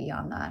that see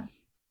beyond that.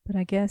 But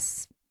I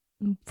guess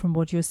from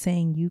what you're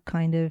saying, you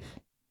kind of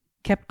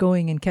kept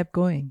going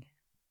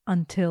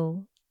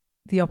until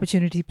the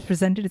opportunity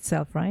presented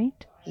itself,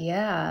 right?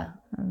 Yeah,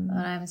 and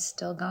I'm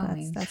still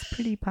going. That's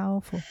pretty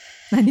powerful.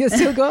 And you're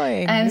still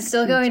going. I'm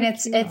still going.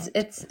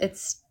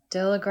 It's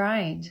still a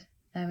grind.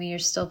 I mean, you're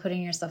still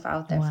putting yourself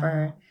out there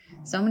for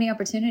so many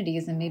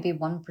opportunities, and maybe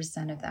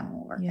 1% of them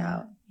will work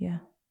out. Yeah.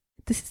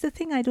 This is the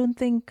thing I don't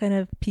think kind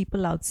of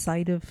people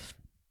outside of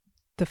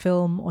the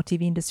film or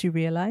TV industry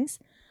realize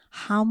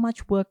how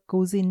much work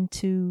goes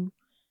into,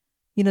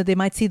 you know, they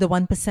might see the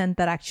 1%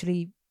 that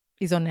actually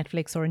is on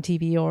Netflix or on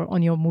TV or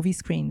on your movie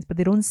screens, but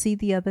they don't see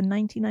the other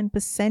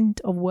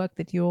 99% of work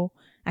that you're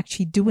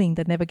actually doing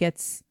that never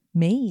gets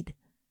made.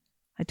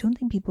 I don't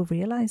think people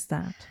realize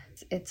that.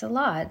 It's a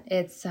lot.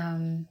 It's,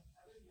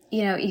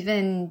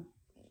 even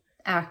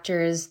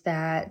actors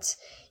that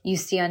you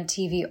see on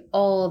TV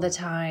all the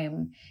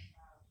time,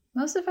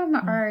 most of them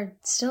are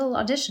still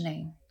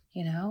auditioning,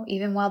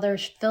 even while they're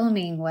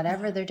filming,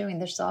 whatever they're doing,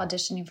 they're still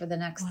auditioning for the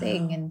next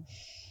thing. And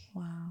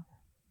wow.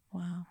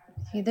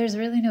 There's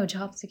really no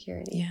job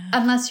security. Yeah.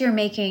 Unless you're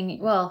making,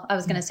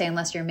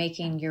 unless you're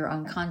making your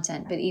own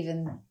content, but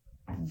even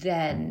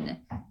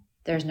then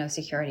there's no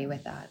security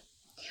with that.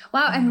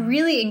 Wow, I'm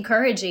really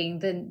encouraging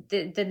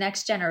the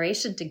next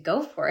generation to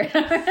go for it.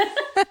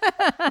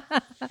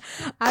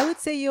 I would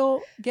say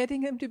you're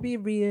getting them to be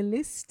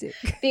realistic.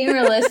 Being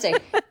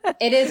realistic.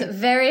 It is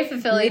very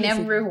fulfilling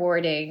and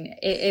rewarding.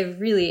 It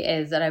really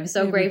is. And I'm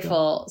so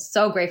grateful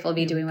to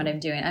be doing what I'm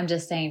doing. I'm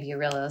just saying, be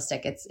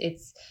realistic.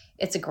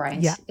 It's a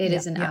grind. It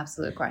is an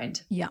absolute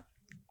grind. Yeah.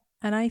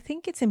 And I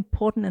think it's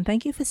important. And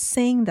thank you for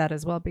saying that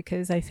as well,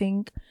 because I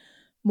think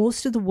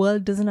most of the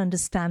world doesn't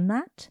understand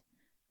that.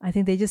 I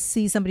think they just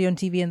see somebody on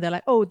TV and they're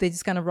like, oh, they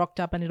just kind of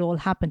rocked up and it all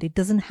happened. It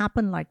doesn't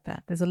happen like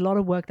that. There's a lot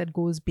of work that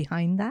goes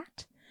behind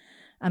that.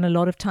 And a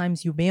lot of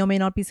times you may or may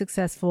not be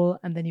successful,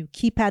 and then you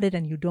keep at it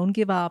and you don't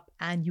give up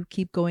and you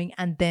keep going,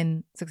 and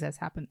then success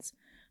happens.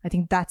 I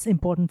think that's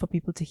important for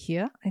people to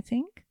hear, I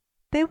think.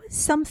 There was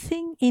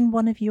something in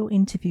one of your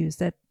interviews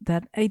that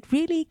it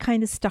really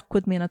kind of stuck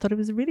with me, and I thought it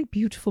was a really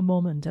beautiful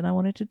moment, and I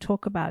wanted to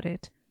talk about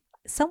it.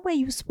 Somewhere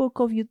you spoke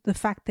of the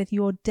fact that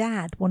your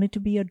dad wanted to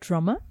be a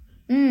drummer.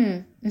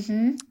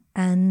 Mm-hmm.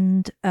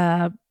 And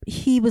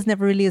he was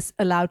never really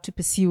allowed to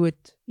pursue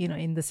it,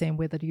 in the same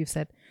way that you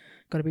said,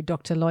 got to be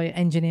doctor, lawyer,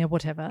 engineer,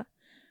 whatever.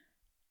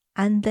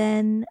 And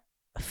then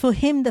for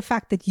him, the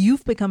fact that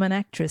you've become an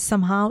actress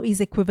somehow is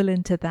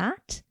equivalent to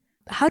that.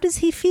 How does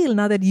he feel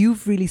now that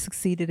you've really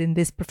succeeded in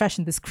this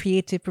profession, this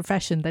creative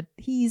profession, that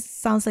he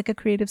sounds like a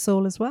creative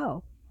soul as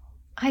well?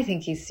 I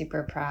think he's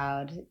super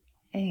proud.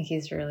 I think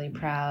he's really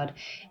proud.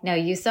 No,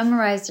 you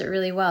summarized it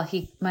really well.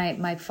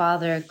 My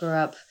father grew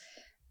up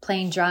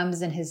playing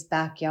drums in his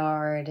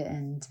backyard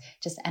and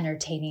just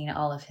entertaining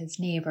all of his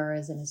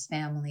neighbors and his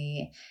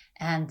family.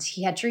 And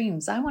he had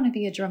dreams. I want to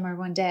be a drummer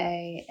one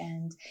day.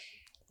 And,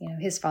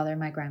 his father,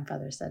 my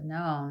grandfather, said,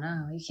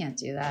 no, you can't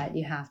do that.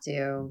 You have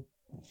to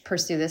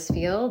pursue this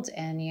field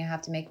and you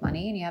have to make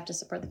money and you have to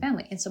support the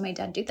family. And so my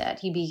dad did that.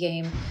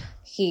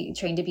 He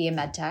trained to be a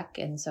med tech.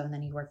 And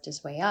then he worked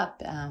his way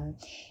up.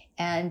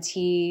 And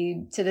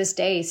he, to this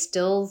day,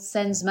 still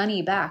sends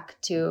money back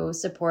to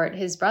support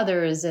his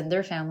brothers and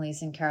their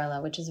families in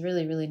Kerala, which is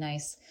really, really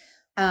nice.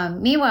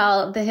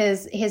 Meanwhile,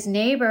 his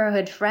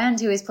neighborhood friend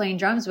who he's playing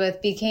drums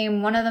with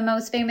became one of the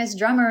most famous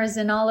drummers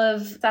in all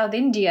of South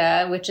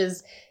India, which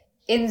is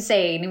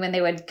insane. When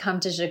they would come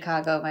to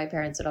Chicago, my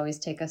parents would always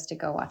take us to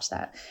go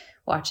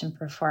watch him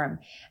perform.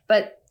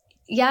 But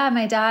yeah,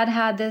 my dad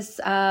had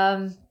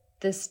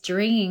this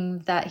dream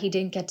that he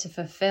didn't get to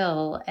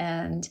fulfill,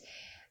 and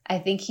I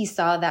think he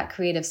saw that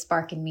creative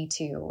spark in me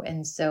too.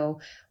 And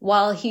so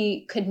while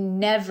he could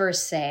never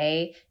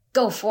say,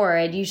 go for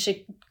it, you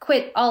should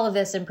quit all of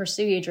this and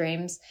pursue your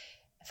dreams,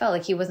 I felt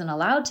like he wasn't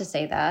allowed to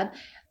say that.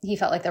 He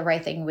felt like the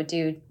right thing would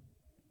be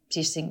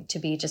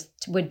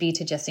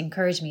to just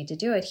encourage me to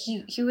do it.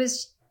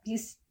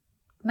 He's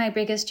my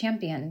biggest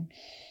champion.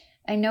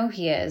 I know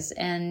he is.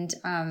 And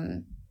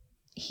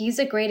he's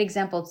a great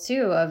example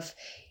too of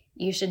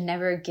you should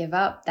never give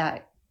up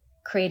that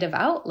creative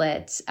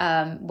outlet.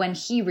 When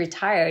he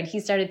retired, he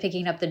started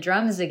picking up the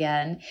drums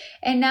again.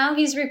 And now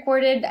he's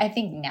recorded, I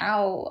think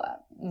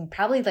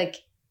probably like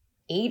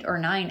 8 or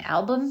 9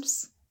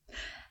 albums.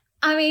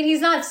 I mean,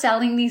 he's not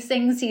selling these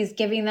things. He's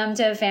giving them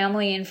to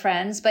family and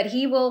friends, but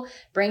he will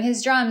bring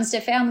his drums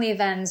to family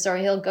events, or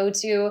he'll go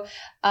to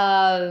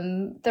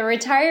the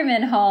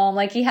retirement home.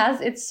 Like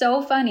it's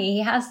so funny.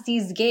 He has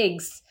these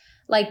gigs,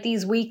 like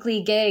these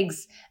weekly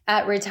gigs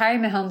at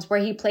retirement homes where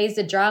he plays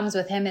the drums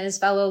with him and his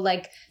fellow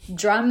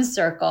drum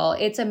circle.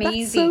 It's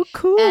amazing. That's so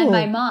cool. And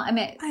my mom,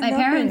 my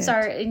parents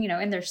are, in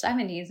their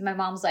 70s. My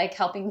mom's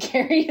helping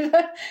carry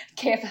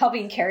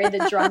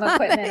the drum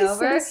equipment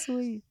over. So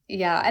sweet.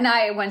 Yeah.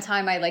 And one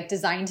time I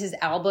designed his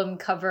album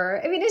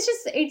cover. I mean,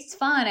 it's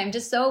fun. I'm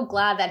just so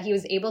glad that he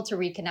was able to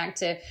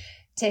reconnect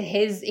to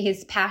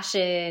his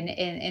passion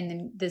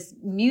in this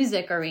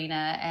music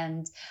arena.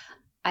 And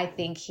I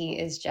think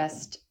he's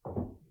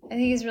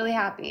really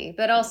happy,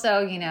 but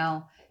also,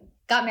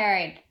 got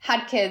married,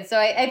 had kids. So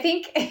I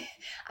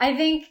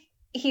think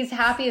he's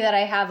happy that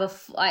I have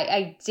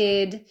I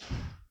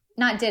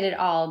not did it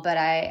all, but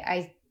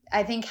I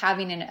think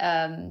having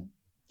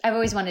I've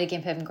always wanted to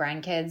give him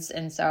grandkids.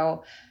 And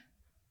so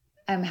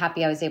I'm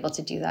happy I was able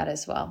to do that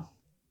as well.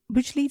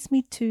 Which leads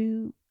me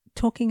to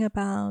talking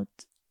about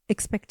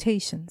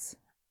expectations.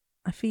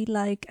 I feel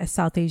like as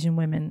South Asian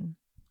women,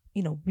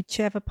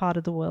 whichever part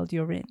of the world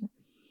you're in,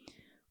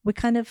 we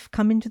kind of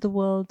come into the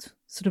world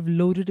sort of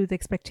loaded with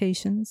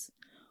expectations,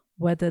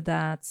 whether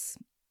that's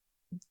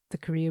the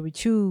career we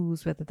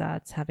choose, whether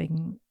that's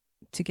having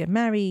to get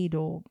married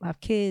or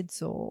have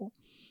kids or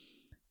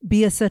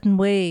be a certain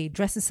way,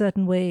 dress a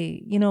certain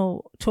way,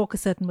 talk a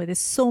certain way. There's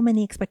so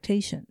many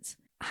expectations.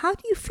 How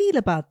do you feel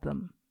about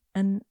them?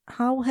 And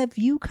how have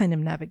you kind of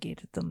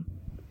navigated them?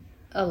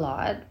 A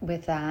lot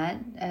with that,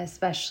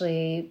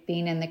 especially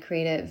being in the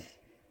creative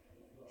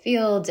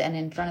field and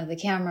in front of the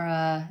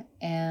camera,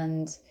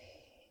 and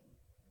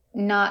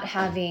not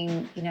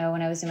having,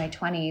 when I was in my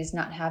 20s,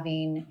 not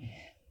having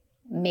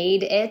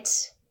made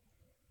it,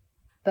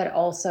 but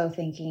also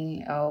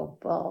thinking, oh,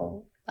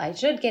 well, I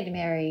should get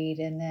married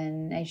and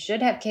then I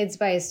should have kids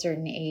by a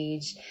certain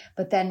age.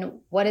 But then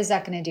what is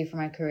that going to do for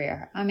my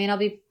career? I mean, I'll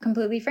be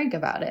completely frank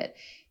about it.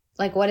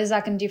 Like, what is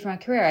that going to do for my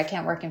career? I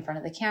can't work in front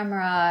of the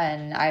camera,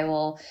 and I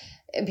will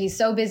be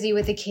so busy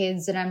with the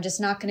kids that I'm just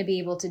not going to be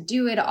able to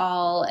do it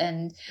all.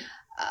 And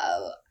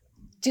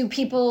do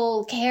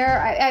people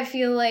care? I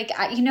feel like,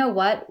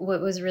 what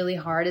was really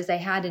hard is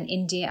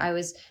I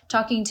was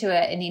talking to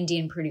an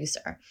Indian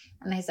producer,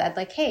 and I said,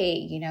 like,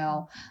 hey,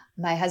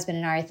 my husband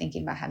and I are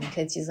thinking about having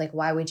kids. He's like,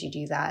 why would you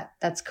do that?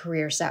 That's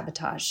career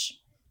sabotage.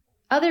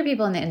 Other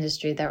people in the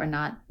industry that were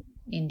not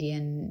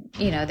Indian,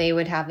 they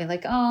would have me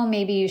like, oh,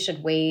 maybe you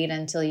should wait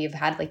until you've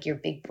had like your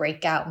big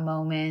breakout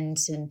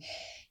moment. And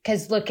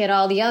because look at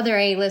all the other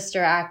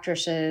A-lister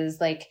actresses,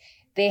 like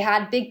they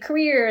had big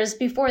careers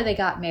before they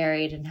got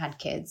married and had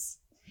kids.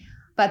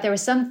 But there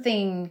was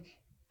something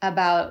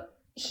about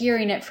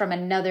hearing it from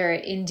another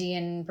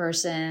Indian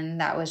person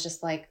that was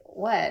just like,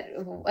 what?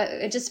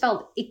 It just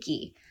felt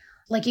icky.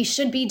 Like you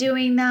should be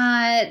doing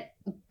that,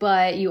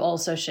 but you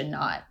also should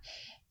not.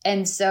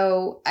 And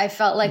so I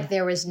felt like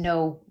there was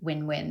no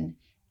win-win.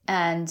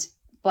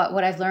 But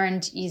what I've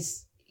learned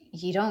is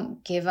you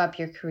don't give up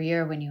your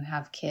career when you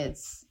have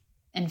kids.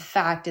 In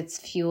fact, it's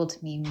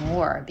fueled me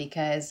more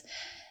because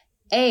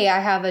I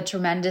have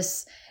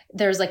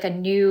there's like a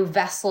new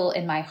vessel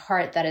in my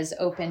heart that has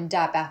opened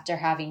up after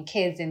having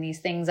kids, and these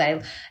things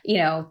they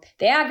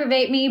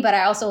aggravate me, but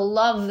I also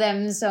love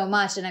them so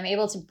much. And I'm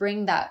able to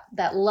bring that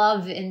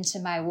love into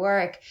my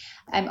work.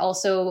 I'm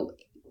also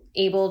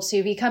able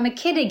to become a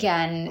kid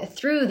again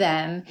through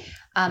them.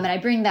 And I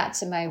bring that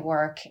to my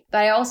work.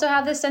 But I also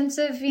have this sense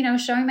of,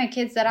 showing my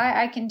kids that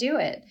I can do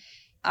it.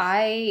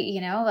 I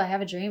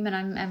have a dream and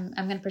I'm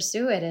going to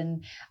pursue it.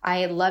 And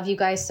I love you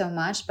guys so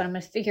much, but I'm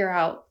going to figure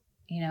out,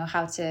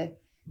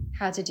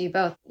 how to do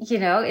both.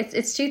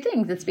 It's two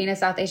things. It's being a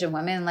South Asian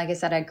woman. Like I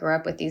said, I grew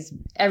up with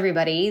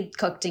everybody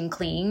cooked and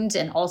cleaned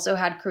and also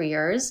had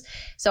careers.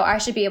 So I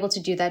should be able to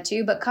do that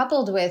too. But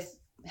coupled with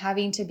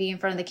having to be in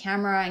front of the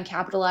camera and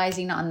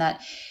capitalizing on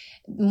that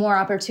more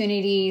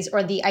opportunities,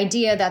 or the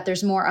idea that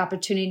there's more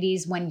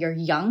opportunities when you're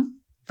young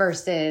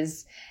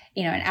versus,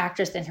 an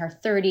actress in her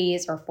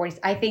 30s or 40s.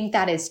 I think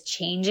that is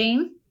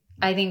changing.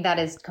 I think that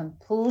is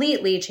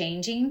completely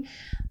changing.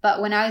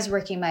 But when I was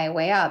working my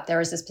way up, there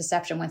was this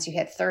perception once you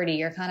hit 30,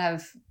 you're kind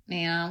of,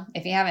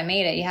 if you haven't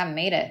made it, you haven't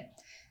made it.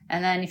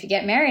 And then if you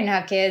get married and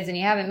have kids and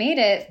you haven't made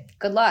it,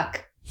 good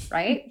luck,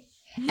 right?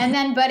 And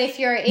then, but if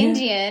you're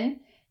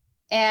Indian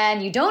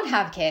and you don't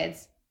have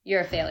kids,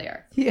 you're a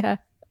failure. Yeah.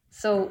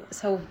 So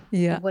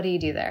what do you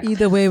do there?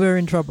 Either way, we're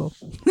in trouble.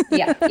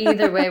 Yeah,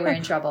 either way, we're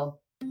in trouble.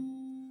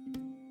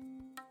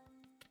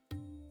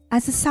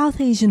 As a South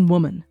Asian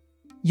woman,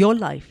 your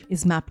life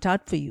is mapped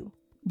out for you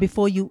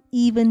before you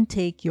even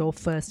take your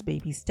first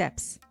baby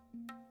steps.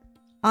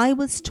 I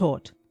was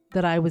taught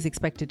that I was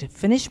expected to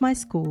finish my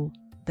school,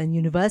 then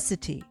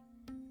university,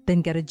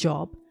 then get a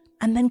job,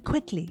 and then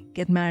quickly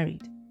get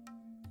married.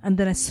 And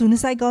then as soon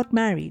as I got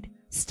married,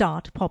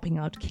 start popping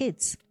out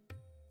kids.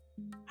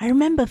 I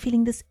remember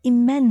feeling this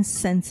immense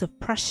sense of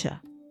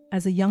pressure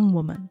as a young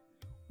woman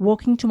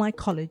walking to my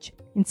college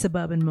in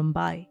suburban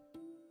Mumbai.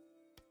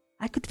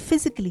 I could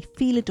physically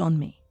feel it on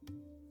me,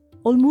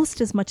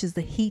 almost as much as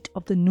the heat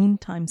of the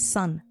noontime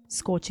sun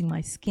scorching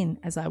my skin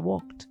as I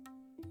walked.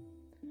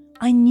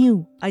 I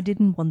knew I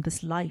didn't want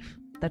this life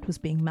that was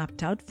being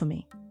mapped out for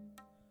me.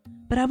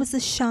 But I was a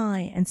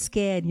shy and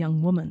scared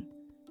young woman,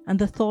 and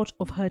the thought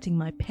of hurting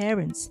my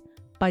parents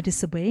by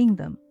disobeying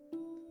them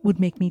would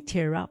make me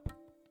tear up.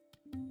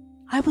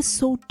 I was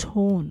so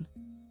torn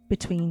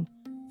between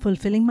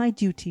fulfilling my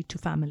duty to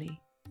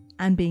family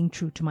and being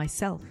true to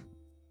myself.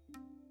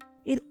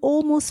 It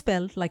almost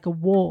felt like a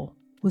war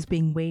was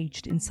being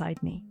waged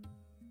inside me.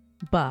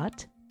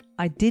 But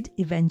I did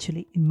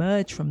eventually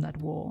emerge from that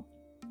war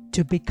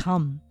to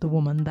become the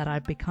woman that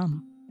I've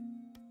become.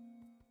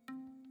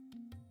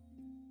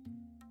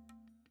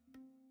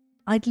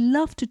 I'd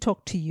love to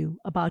talk to you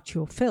about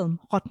your film,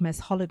 Hot Mess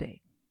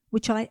Holiday,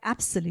 which I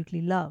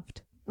absolutely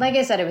loved. Like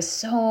I said, it was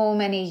so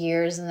many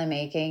years in the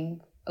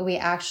making. We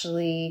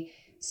actually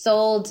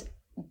sold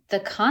the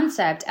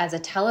concept as a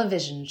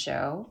television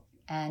show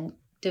and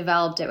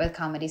developed it with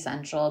Comedy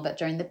Central. But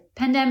during the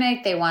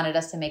pandemic, they wanted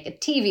us to make a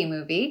TV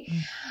movie.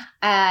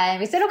 And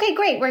we said, okay,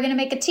 great. We're going to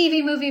make a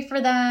TV movie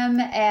for them.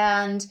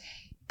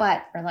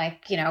 But we're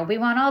like, we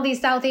want all these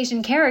South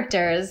Asian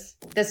characters.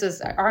 This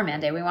was our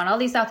mandate. We want all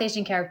these South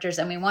Asian characters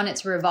and we want it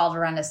to revolve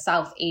around a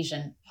South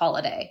Asian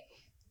holiday.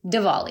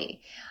 Diwali,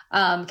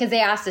 because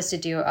they asked us to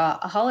do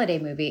a holiday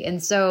movie.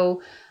 And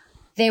so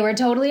they were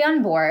totally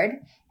on board.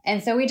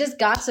 And so we just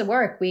got to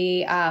work.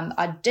 We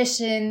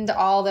auditioned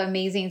all the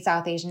amazing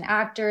South Asian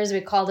actors.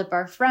 We called up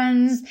our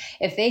friends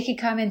if they could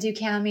come and do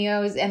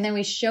cameos. And then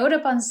we showed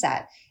up on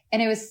set.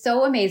 And it was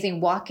so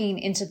amazing walking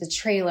into the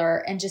trailer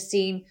and just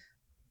seeing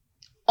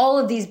all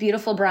of these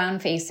beautiful brown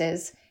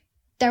faces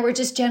that were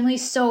just generally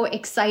so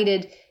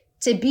excited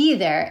to be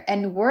there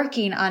and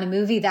working on a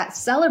movie that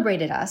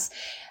celebrated us,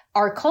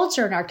 our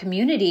culture and our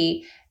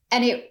community.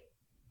 And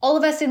all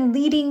of us in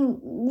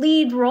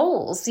lead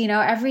roles,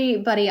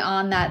 everybody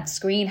on that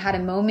screen had a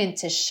moment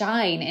to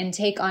shine and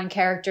take on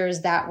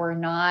characters that were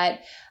not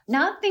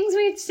things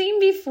we'd seen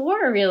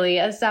before, really,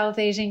 as South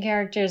Asian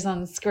characters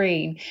on the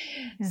screen.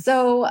 Yes.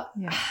 So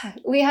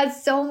we had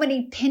so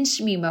many pinch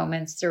me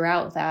moments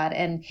throughout that.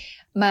 And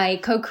my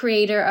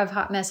co-creator of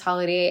Hot Mess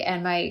Holiday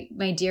and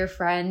my dear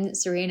friend,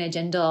 Serena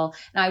Jindal,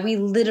 and we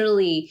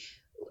literally,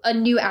 a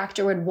new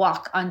actor would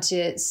walk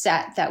onto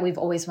set that we've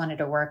always wanted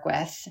to work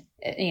with,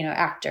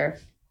 actor.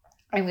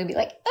 And we'd be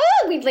like,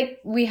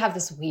 we have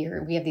these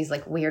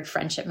weird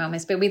friendship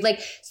moments, but we'd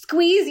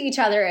squeeze each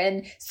other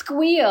and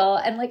squeal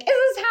and is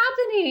this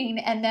happening?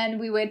 And then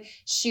we would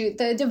shoot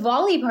the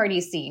Diwali party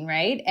scene,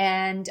 right?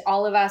 And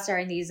all of us are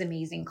in these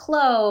amazing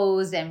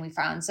clothes, and we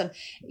found some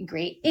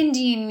great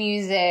Indian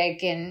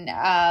music, and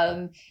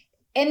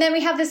then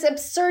we have this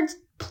absurd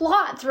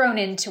plot thrown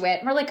into it.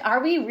 And we're like,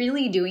 are we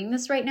really doing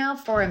this right now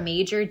for a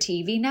major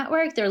TV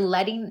network?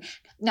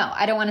 No,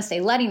 I don't want to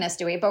say letting us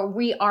do it, but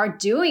we are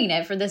doing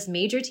it for this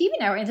major TV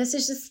network. And this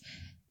is just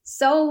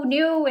so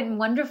new and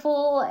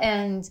wonderful.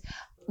 And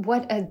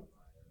what a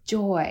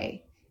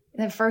joy.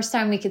 The first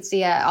time we could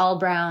see an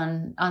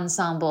all-brown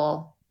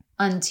ensemble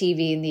on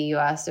TV in the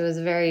US, it was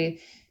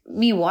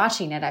me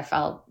watching it, I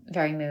felt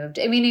very moved.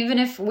 I mean, even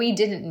if we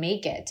didn't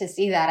make it to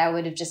see that, I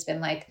would have just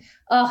been like,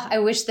 oh, I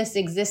wish this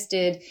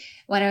existed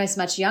when I was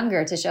much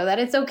younger to show that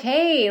it's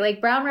okay.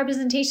 Brown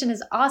representation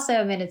is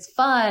awesome and it's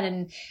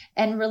fun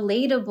and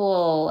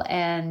relatable.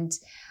 And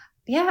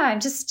yeah,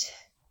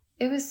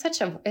 it was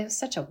such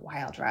a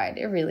wild ride.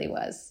 It really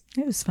was.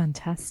 It was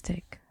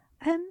fantastic.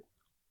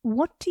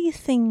 What do you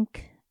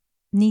think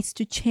needs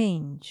to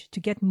change to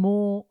get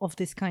more of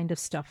this kind of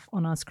stuff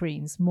on our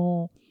screens,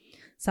 more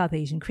South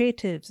Asian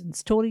creatives and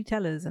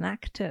storytellers and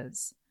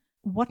actors?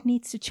 What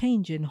needs to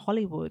change in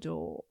Hollywood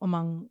or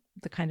among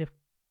the kind of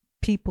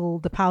people,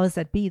 the powers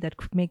that be, that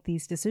could make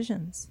these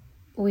decisions?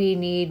 We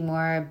need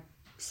more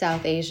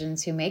South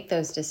Asians who make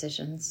those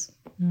decisions.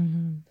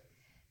 Mm-hmm.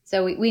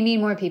 So we need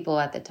more people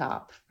at the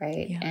top,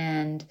 right? Yeah.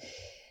 And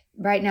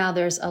right now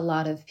there's a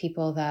lot of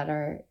people that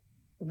are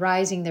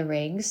rising the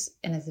ranks,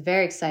 and it's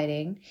very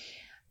exciting.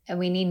 And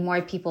we need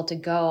more people to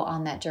go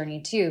on that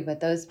journey too. But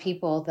those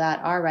people that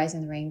are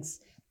rising the ranks,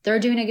 they're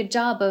doing a good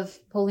job of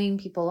pulling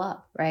people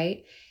up,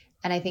 right?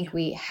 And I think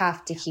we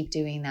have to keep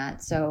doing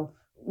that. So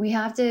we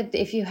have to,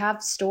 if you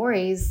have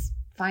stories,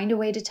 find a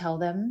way to tell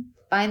them,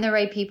 find the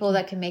right people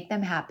that can make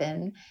them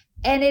happen.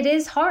 And it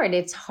is hard.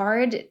 It's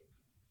hard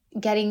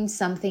getting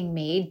something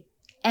made,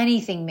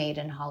 anything made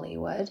in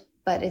Hollywood,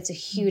 but it's a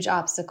huge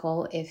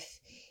obstacle if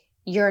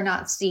you're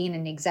not seeing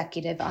an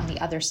executive on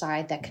the other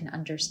side that can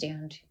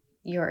understand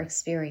your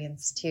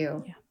experience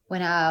too. Yeah.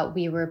 When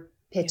we were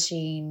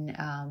pitching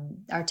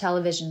our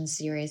television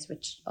series,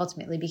 which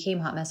ultimately became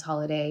Hot Mess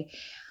Holiday,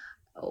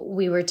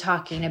 we were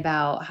talking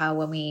about how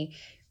when we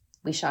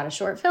shot a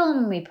short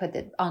film, we put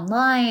it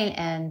online,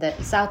 and the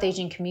South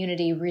Asian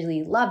community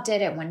really loved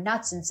it and went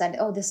nuts and said,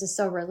 oh, this is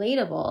so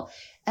relatable.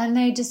 And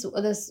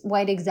this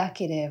white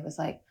executive was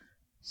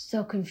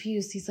so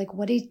confused. He's like,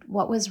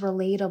 what was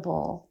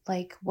relatable?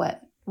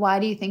 Why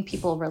do you think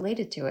people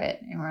related to it?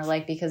 And we're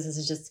like, because this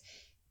is just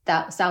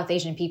that South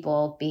Asian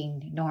people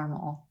being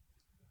normal,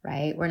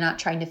 right? We're not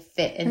trying to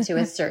fit into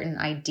a certain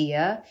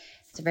idea.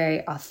 It's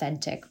very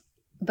authentic.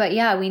 But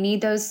yeah, we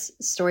need those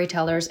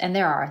storytellers. And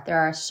there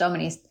are so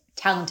many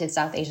talented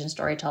South Asian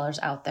storytellers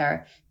out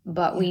there,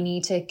 but we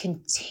need to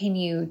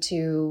continue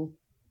to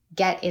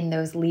get in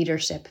those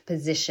leadership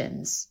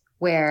positions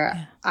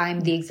where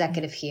I'm the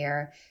executive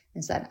here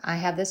and said, I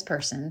have this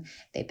person,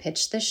 they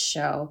pitched this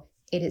show,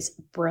 it is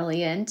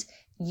brilliant,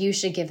 you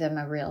should give them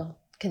a real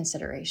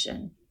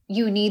consideration.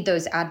 You need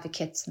those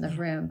advocates in the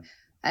room.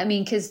 I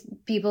mean, because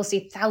people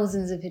see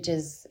thousands of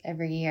pitches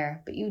every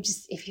year, but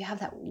if you have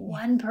that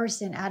one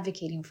person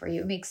advocating for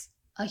you, it makes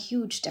a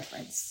huge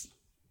difference.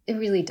 It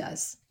really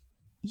does.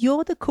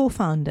 You're the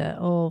co-founder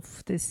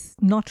of this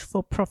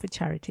not-for-profit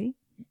charity,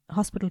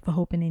 Hospital for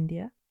Hope in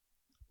India.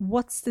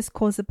 What's this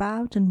cause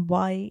about, and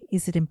why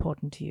is it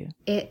important to you?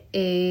 It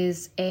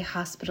is a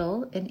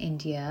hospital in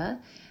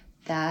India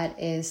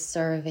that is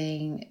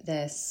serving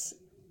this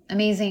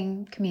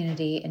amazing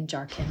community in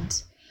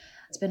Jharkhand.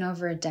 It's been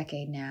over a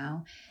decade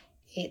now.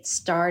 It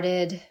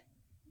started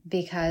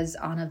because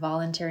on a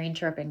volunteering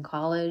trip in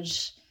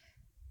college,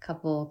 a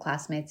couple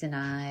classmates and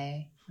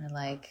I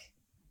were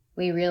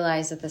we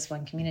realized that this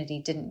one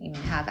community didn't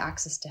even have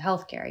access to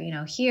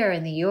healthcare. Here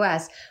in the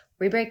US,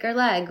 we break our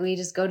leg, we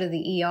just go to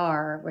the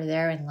ER. We're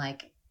there in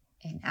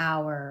an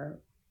hour,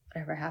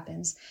 whatever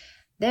happens.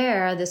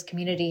 There, this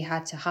community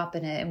had to hop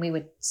in it, and we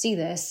would see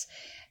this.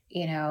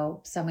 You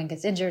know, someone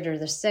gets injured or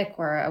they're sick,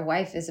 or a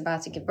wife is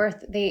about to give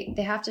birth. They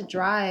have to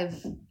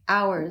drive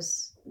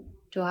hours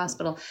to a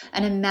hospital.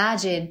 And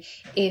imagine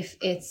if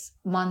it's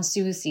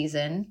monsoon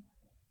season,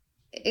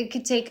 it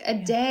could take a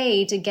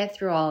day to get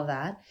through all of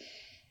that.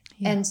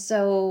 Yeah. And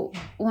so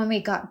when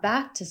we got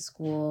back to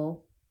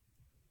school,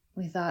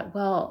 we thought,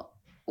 well,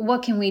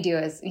 what can we do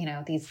as, you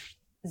know, these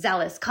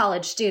zealous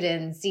college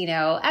students, you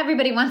know,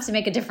 everybody wants to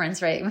make a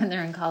difference, right? When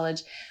they're in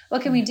college,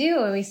 what can we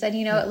do? And we said,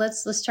 you know,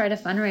 let's try to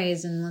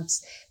fundraise and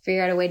let's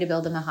figure out a way to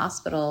build them a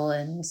hospital.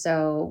 And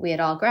so we had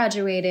all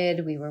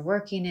graduated, we were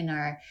working in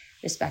our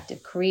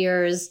respective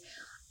careers.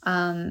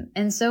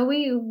 And so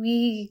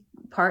we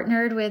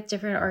partnered with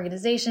different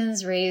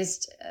organizations,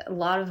 raised a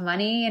lot of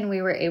money, and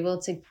we were able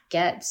to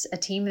get a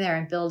team there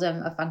and build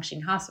them a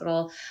functioning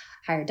hospital,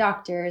 hire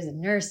doctors and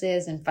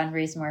nurses, and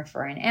fundraise more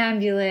for an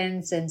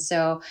ambulance. And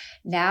so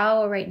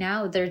right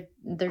now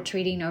they're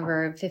treating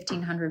over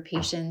 1,500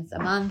 patients a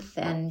month.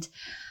 And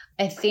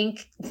I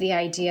think the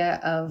idea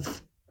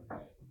of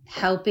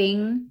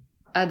helping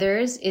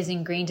others is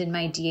ingrained in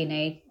my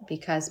DNA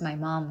because my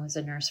mom was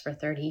a nurse for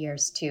 30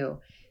 years too.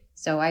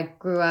 So I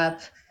grew up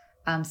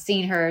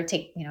seeing her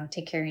take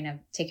care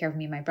of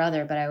me and my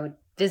brother, but I would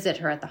visit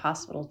her at the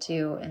hospital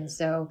too. And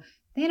so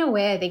in a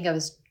way, I think I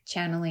was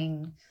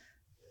channeling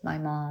my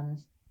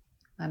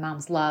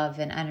mom's love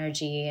and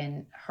energy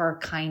and her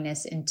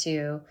kindness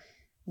into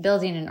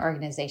building an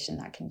organization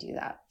that can do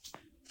that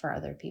for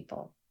other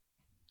people.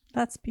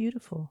 That's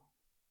beautiful.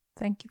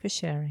 Thank you for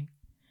sharing.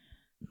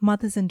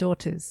 Mothers and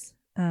daughters.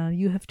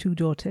 You have 2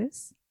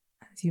 daughters,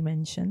 as you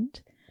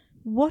mentioned.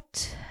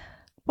 What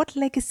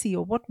legacy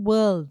or what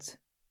world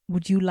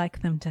would you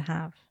like them to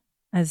have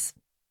as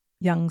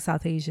young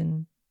South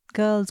Asian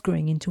girls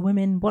growing into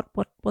women?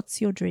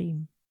 What's your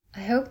dream?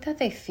 I hope that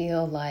they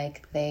feel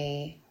like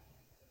they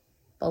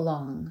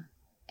belong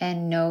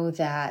and know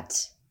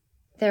that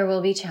there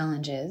will be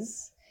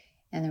challenges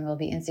and there will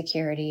be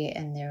insecurity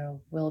and there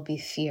will be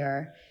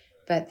fear,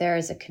 but there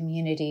is a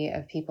community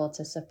of people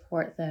to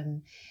support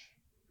them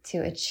to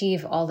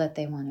achieve all that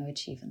they want to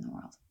achieve in the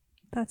world.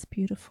 That's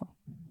beautiful.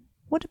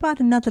 What about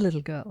another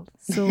little girl?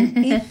 So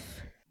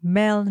if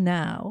Mel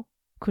now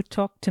could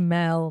talk to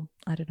Mel,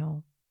 I don't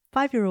know,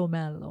 5-year-old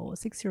Mel or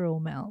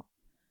 6-year-old Mel,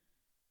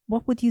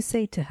 what would you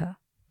say to her?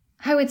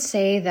 I would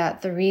say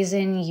that the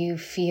reason you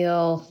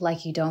feel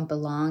like you don't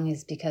belong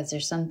is because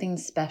there's something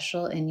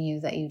special in you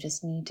that you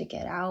just need to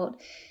get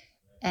out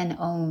and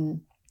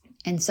own.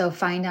 And so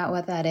find out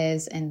what that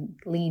is and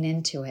lean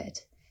into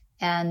it.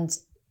 And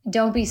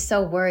don't be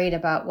so worried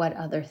about what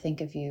others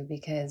think of you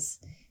because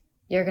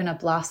you're going to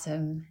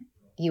blossom.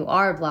 You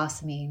are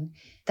blossoming.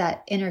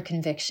 That inner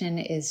conviction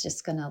is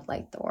just going to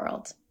light the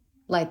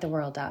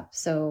world up.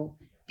 So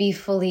be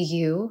fully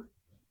you,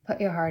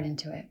 put your heart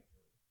into it.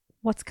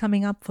 What's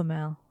coming up for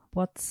Mel?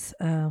 What's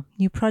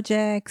new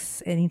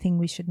projects? Anything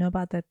we should know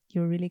about that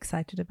you're really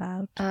excited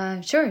about?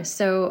 Sure.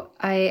 So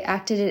I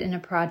acted in a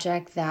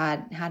project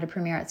that had a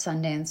premiere at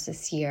Sundance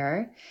this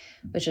year,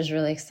 which was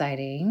really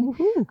exciting.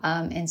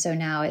 And so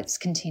now it's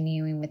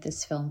continuing with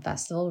this film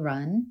festival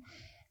run.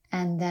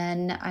 And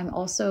then I'm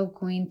also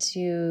going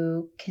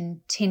to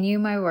continue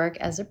my work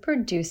as a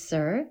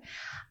producer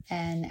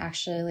and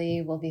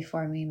actually will be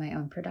forming my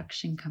own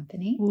production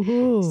company.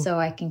 So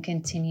I can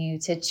continue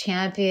to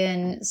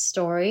champion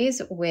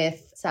stories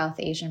with South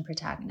Asian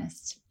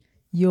protagonists.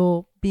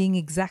 You're being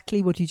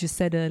exactly what you just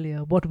said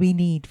earlier. What we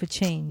need for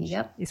change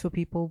is for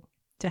people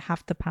to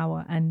have the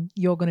power. And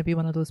you're going to be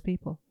one of those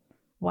people.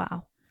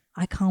 Wow.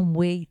 I can't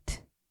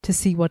wait to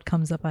see what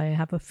comes up. I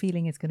have a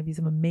feeling it's going to be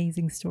some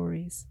amazing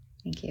stories.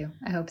 Thank you.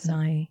 I hope so.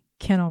 And I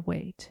cannot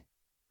wait.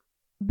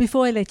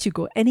 Before I let you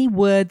go, any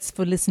words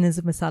for listeners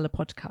of Masala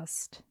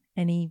Podcast?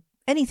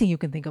 Anything you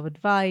can think of,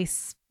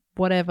 advice,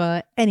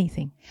 whatever,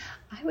 anything?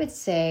 I would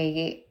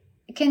say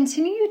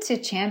continue to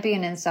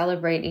champion and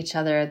celebrate each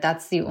other.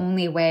 That's the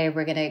only way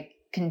we're going to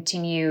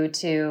continue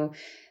to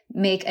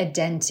make a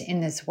dent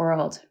in this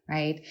world,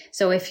 right?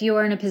 So if you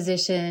are in a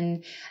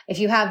position, if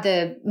you have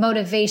the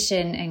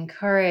motivation and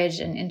courage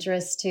and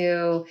interest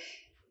to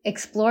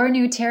explore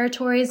new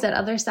territories that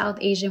other South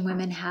Asian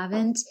women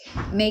haven't,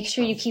 make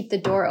sure you keep the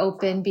door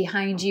open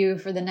behind you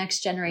for the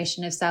next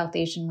generation of South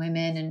Asian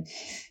women and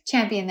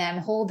champion them,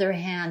 hold their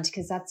hand,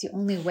 because that's the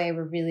only way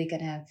we're really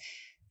going to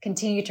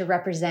continue to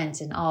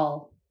represent in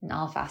all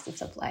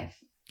facets of life.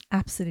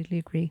 Absolutely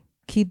agree.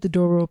 Keep the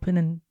door open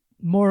and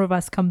more of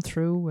us come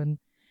through and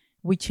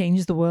we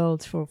change the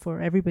world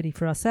for everybody,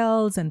 for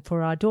ourselves and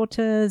for our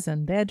daughters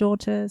and their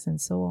daughters and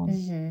so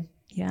on.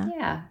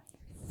 Yeah.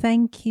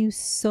 Thank you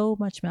so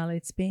much, Mel.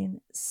 It's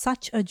been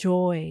such a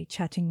joy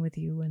chatting with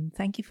you. And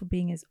thank you for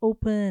being as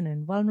open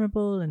and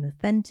vulnerable and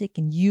authentic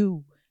and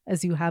you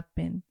as you have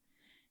been.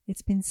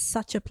 It's been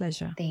such a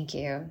pleasure. Thank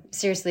you.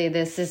 Seriously,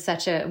 this is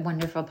such a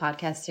wonderful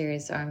podcast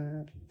series. So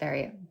I'm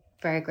very,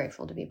 very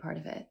grateful to be part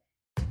of it.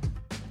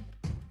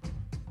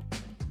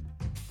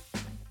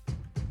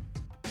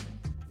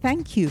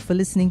 Thank you for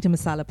listening to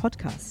Masala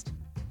Podcast.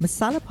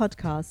 Masala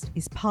Podcast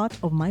is part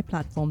of my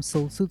platform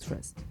Soul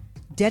Sutras,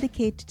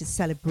 dedicated to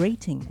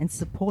celebrating and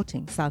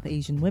supporting South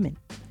Asian women.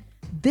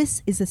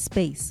 This is a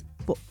space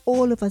for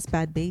all of us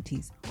bad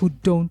betis who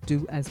don't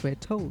do as we're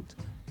told.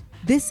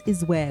 This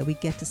is where we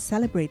get to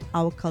celebrate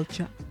our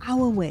culture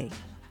our way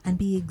and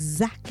be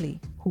exactly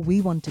who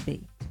we want to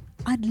be.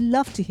 I'd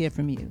love to hear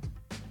from you.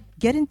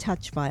 Get in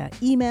touch via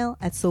email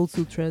at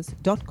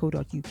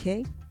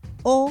soulsutras.co.uk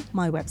or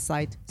my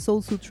website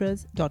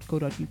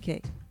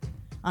soulsutras.co.uk.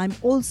 I'm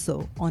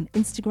also on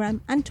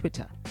Instagram and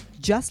Twitter.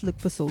 Just look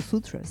for Soul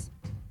Sutras.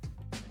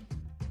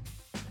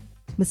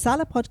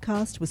 Masala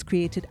Podcast was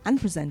created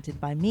and presented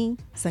by me,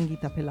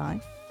 Sangeeta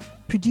Pillai,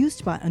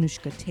 produced by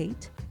Anushka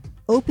Tate,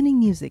 opening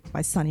music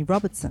by Sunny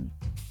Robertson.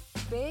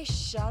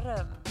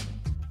 Besharam,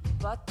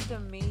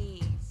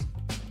 Badtameez,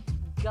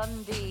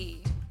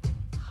 Gandhi,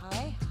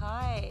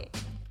 hi,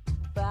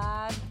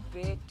 bad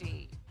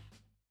beti.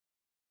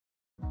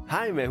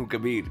 Hi, मैं हूँ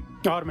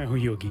कबीर और मैं हूँ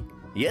योगी.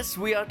 Yes,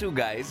 we are two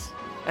guys,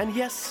 and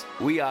yes,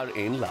 we are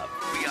in love.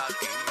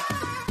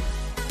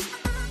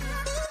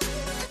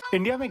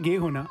 India में gay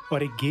होना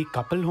और एक गे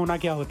couple होना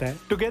क्या होता है?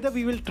 Together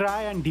we will try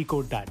and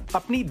decode that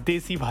अपनी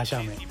देसी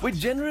भाषा में. With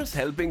generous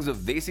helpings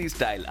of Desi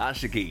style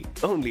Ashiki,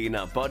 only in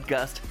our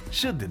podcast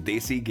Shuddh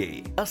Desi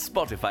Gay, a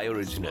Spotify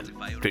original,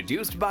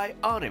 produced by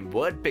RM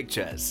Word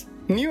Pictures.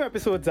 New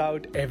episodes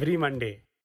out every Monday.